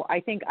 So I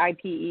think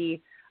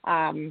IPE,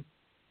 Kaylin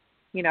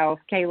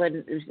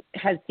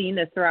has seen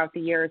this throughout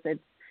the years.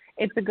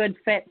 It's a good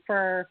fit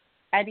for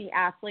any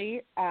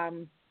athlete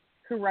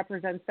who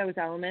represents those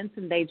elements,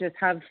 and they just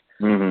have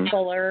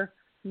fuller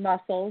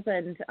muscles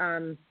and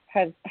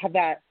have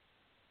that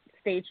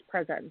stage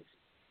presence.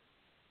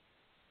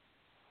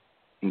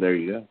 There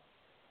you go.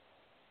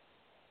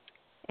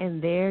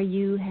 And there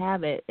you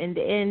have it.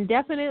 And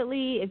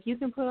definitely, if you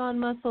can put on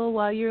muscle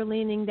while you're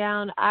leaning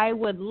down, I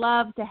would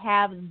love to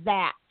have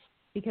that,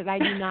 because I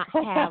do not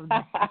have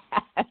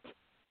that.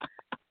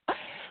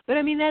 But,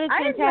 I mean, that is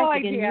fantastic. No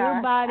idea. And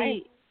your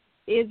body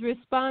is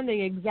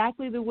responding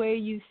exactly the way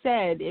you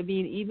said. I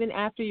mean, even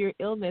after your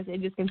illness,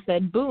 it just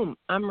said, boom,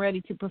 I'm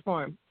ready to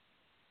perform.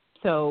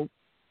 So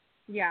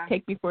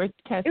take me for a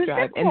test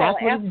drive. So cool. And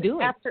that's what it's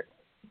doing.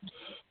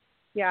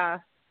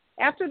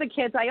 After the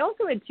kids, I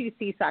also had 2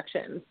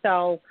 C-sections.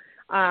 So,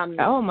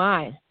 oh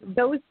my,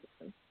 those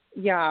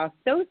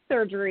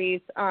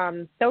surgeries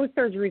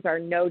are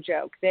no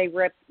joke. They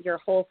rip your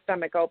whole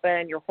stomach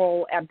open, your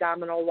whole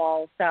abdominal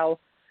wall. So,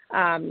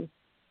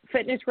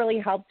 fitness really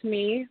helped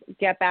me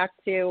get back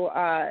to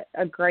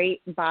a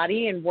great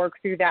body and work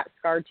through that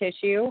scar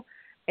tissue.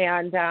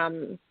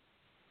 And,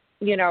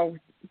 you know,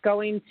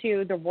 going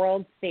to the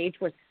world stage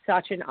was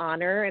such an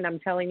honor. And I'm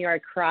telling you, I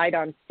cried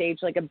on stage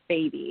like a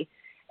baby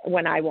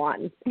when I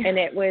won. And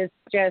it was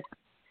just,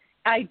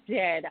 I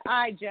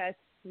just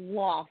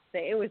lost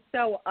it. It was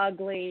so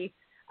ugly.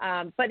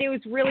 But it was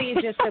really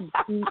just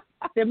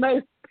the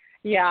most,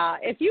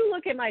 if you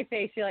look at my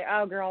face, you're like,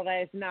 oh girl,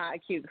 that is not a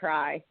cute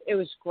cry. It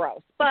was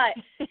gross. But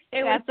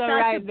it was such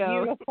a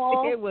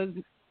beautiful. It was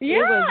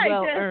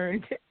well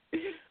earned.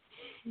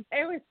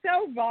 It was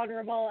so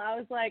vulnerable. I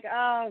was like,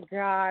 oh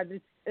God,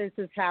 this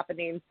is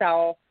happening.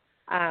 So,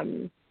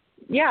 it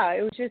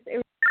was just, it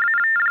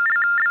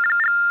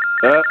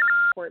was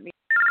support me.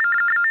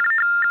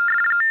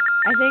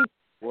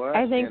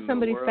 I think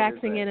somebody's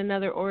faxing in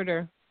another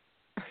order.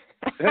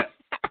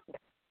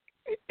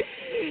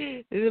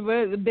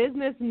 The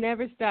business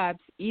never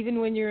stops, even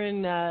when you're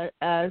in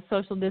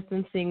social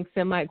distancing,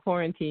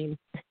 semi-quarantine.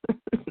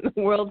 The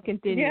world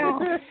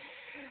continues.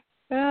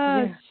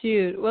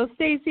 Shoot. Well,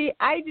 Stacy,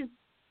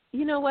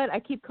 you know what? I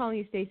keep calling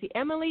you Stacy.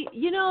 Emily,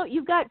 you know,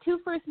 you've got 2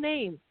 first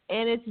names,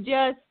 and it's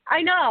just...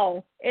 I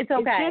know. It's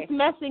okay. It's just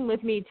messing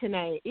with me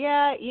tonight.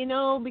 Yeah, you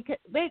know, because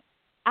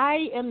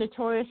I am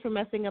notorious for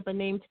messing up a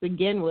name to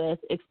begin with,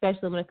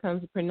 especially when it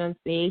comes to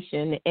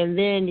pronunciation. And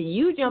then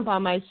you jump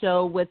on my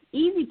show with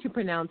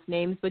easy-to-pronounce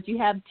names, but you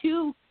have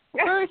 2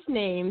 first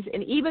names.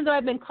 And even though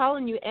I've been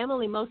calling you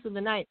Emily most of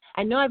the night,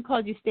 I know I've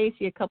called you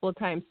Stacy a couple of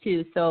times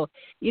too. So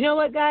you know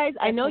what, guys?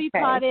 I know you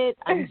caught it.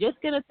 I'm just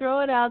going to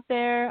throw it out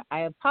there.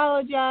 I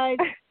apologize.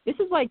 This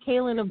is why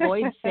Kaylin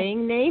avoids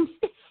saying names.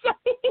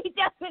 He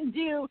doesn't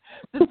do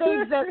the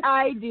things that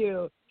I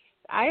do.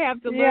 I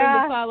have to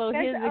learn to follow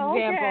his example.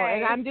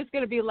 And I'm just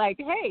going to be like,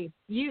 hey,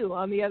 you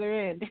on the other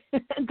end.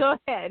 Go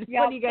ahead. Yep.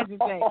 What do you guys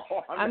say?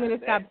 I'm going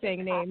to stop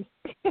saying names.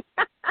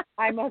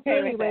 I'm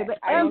okay with it. But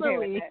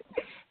Emily,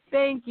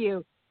 thank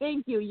you.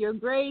 Thank you. Your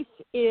grace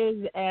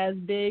is as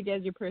big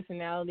as your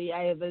personality.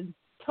 I have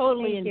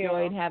totally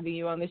enjoyed having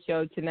you on the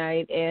show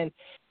tonight. And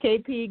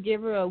KP,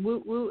 give her a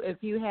woot woot if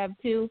you have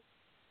to.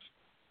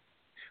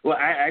 Well,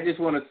 I just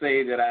want to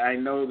say that I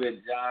know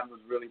that John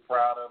was really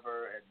proud of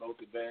her at both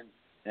events,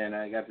 and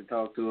I got to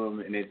talk to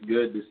him, and it's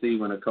good to see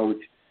when a coach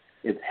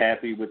is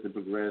happy with the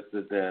progress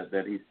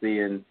that he's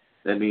seeing.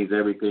 That means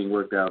everything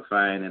worked out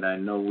fine, and I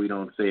know we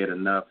don't say it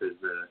enough as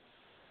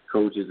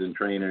coaches and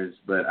trainers,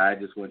 but I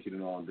just want you to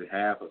know on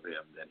behalf of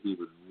him that he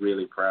was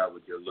really proud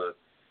with your look,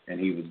 and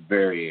he was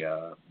very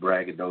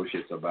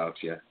braggadocious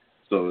about you.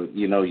 So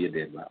you know you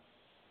did well.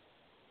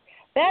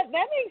 That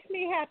makes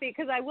me happy,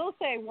 because I will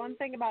say one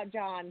thing about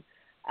John.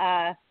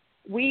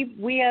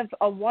 We have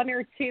a 1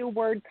 or 2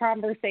 word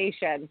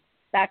conversation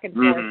back and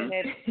forth, and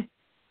it,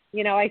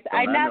 you know,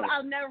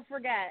 I'll never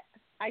forget.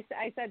 I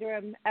said to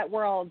him at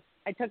Worlds,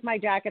 I took my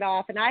jacket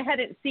off, and I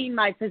hadn't seen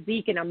my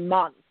physique in a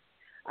month.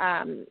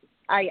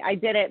 I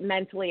did it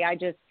mentally. I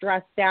just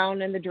dressed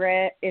down in the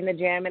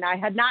gym, and I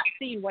had not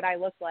seen what I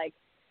looked like.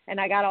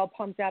 And I got all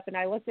pumped up, and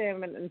I looked at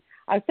him, and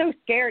I was so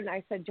scared. And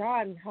I said,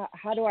 John,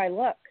 how do I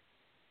look?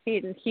 He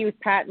was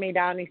patting me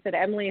down. He said,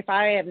 Emily, if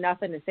I have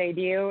nothing to say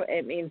to you,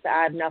 it means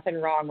I have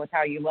nothing wrong with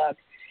how you look.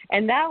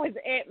 And that was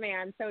it,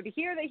 man. So to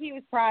hear that he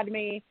was proud of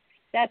me,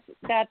 that's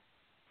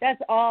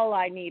all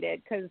I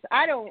needed, because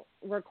I don't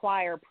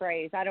require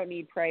praise. I don't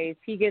need praise.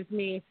 He gives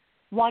me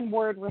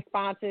 1-word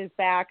responses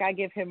back. I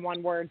give him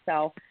 1 word.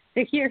 So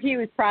to hear he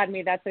was proud of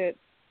me, that's a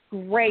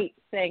great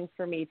thing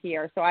for me to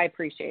hear. So I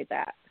appreciate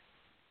that.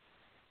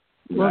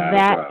 Well,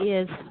 that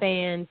is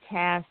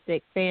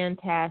fantastic,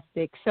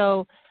 fantastic.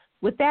 So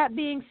with that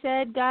being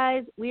said,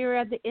 guys, we are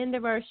at the end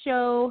of our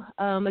show.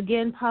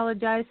 Again,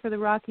 apologize for the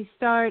rocky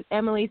start.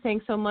 Emily,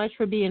 thanks so much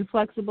for being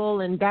flexible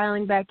and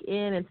dialing back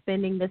in and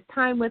spending this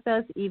time with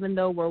us, even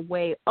though we're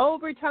way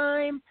over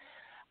time.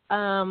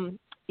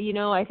 You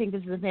know, I think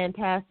this is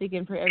fantastic,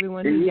 and for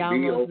everyone who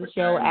downloads the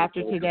show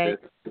after today.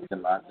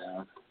 I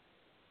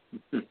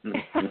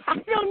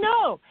don't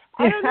know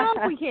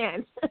if we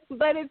can,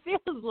 but it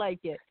feels like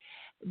it.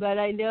 But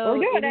I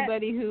know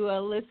anybody who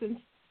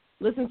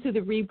listens to the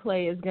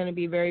replay is going to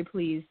be very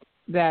pleased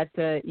that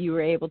you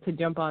were able to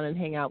jump on and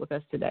hang out with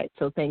us today.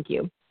 So thank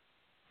you.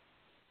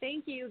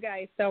 Thank you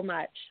guys so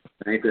much.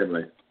 Thanks,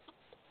 Emily.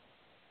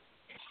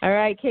 All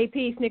right,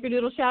 KP,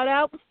 Snickerdoodle shout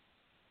out.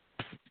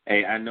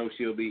 Hey, I know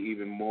she'll be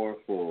even more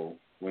full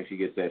when she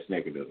gets that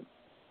Snickerdoodle.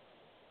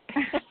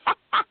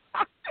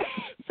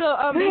 So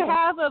on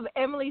behalf of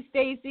Emily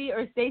Stacy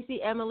or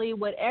Stacy Emily,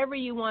 whatever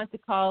you want to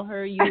call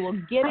her, you will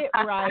get it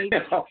right.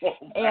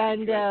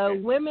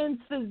 And women's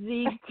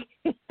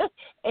physique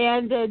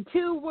and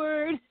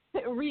 2-word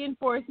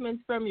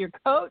reinforcements from your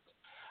coach,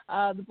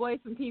 the boys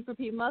from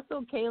P4P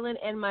Muscle, Kaylin,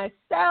 and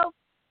myself.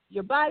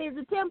 Your body is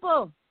a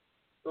temple,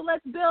 so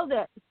let's build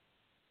it.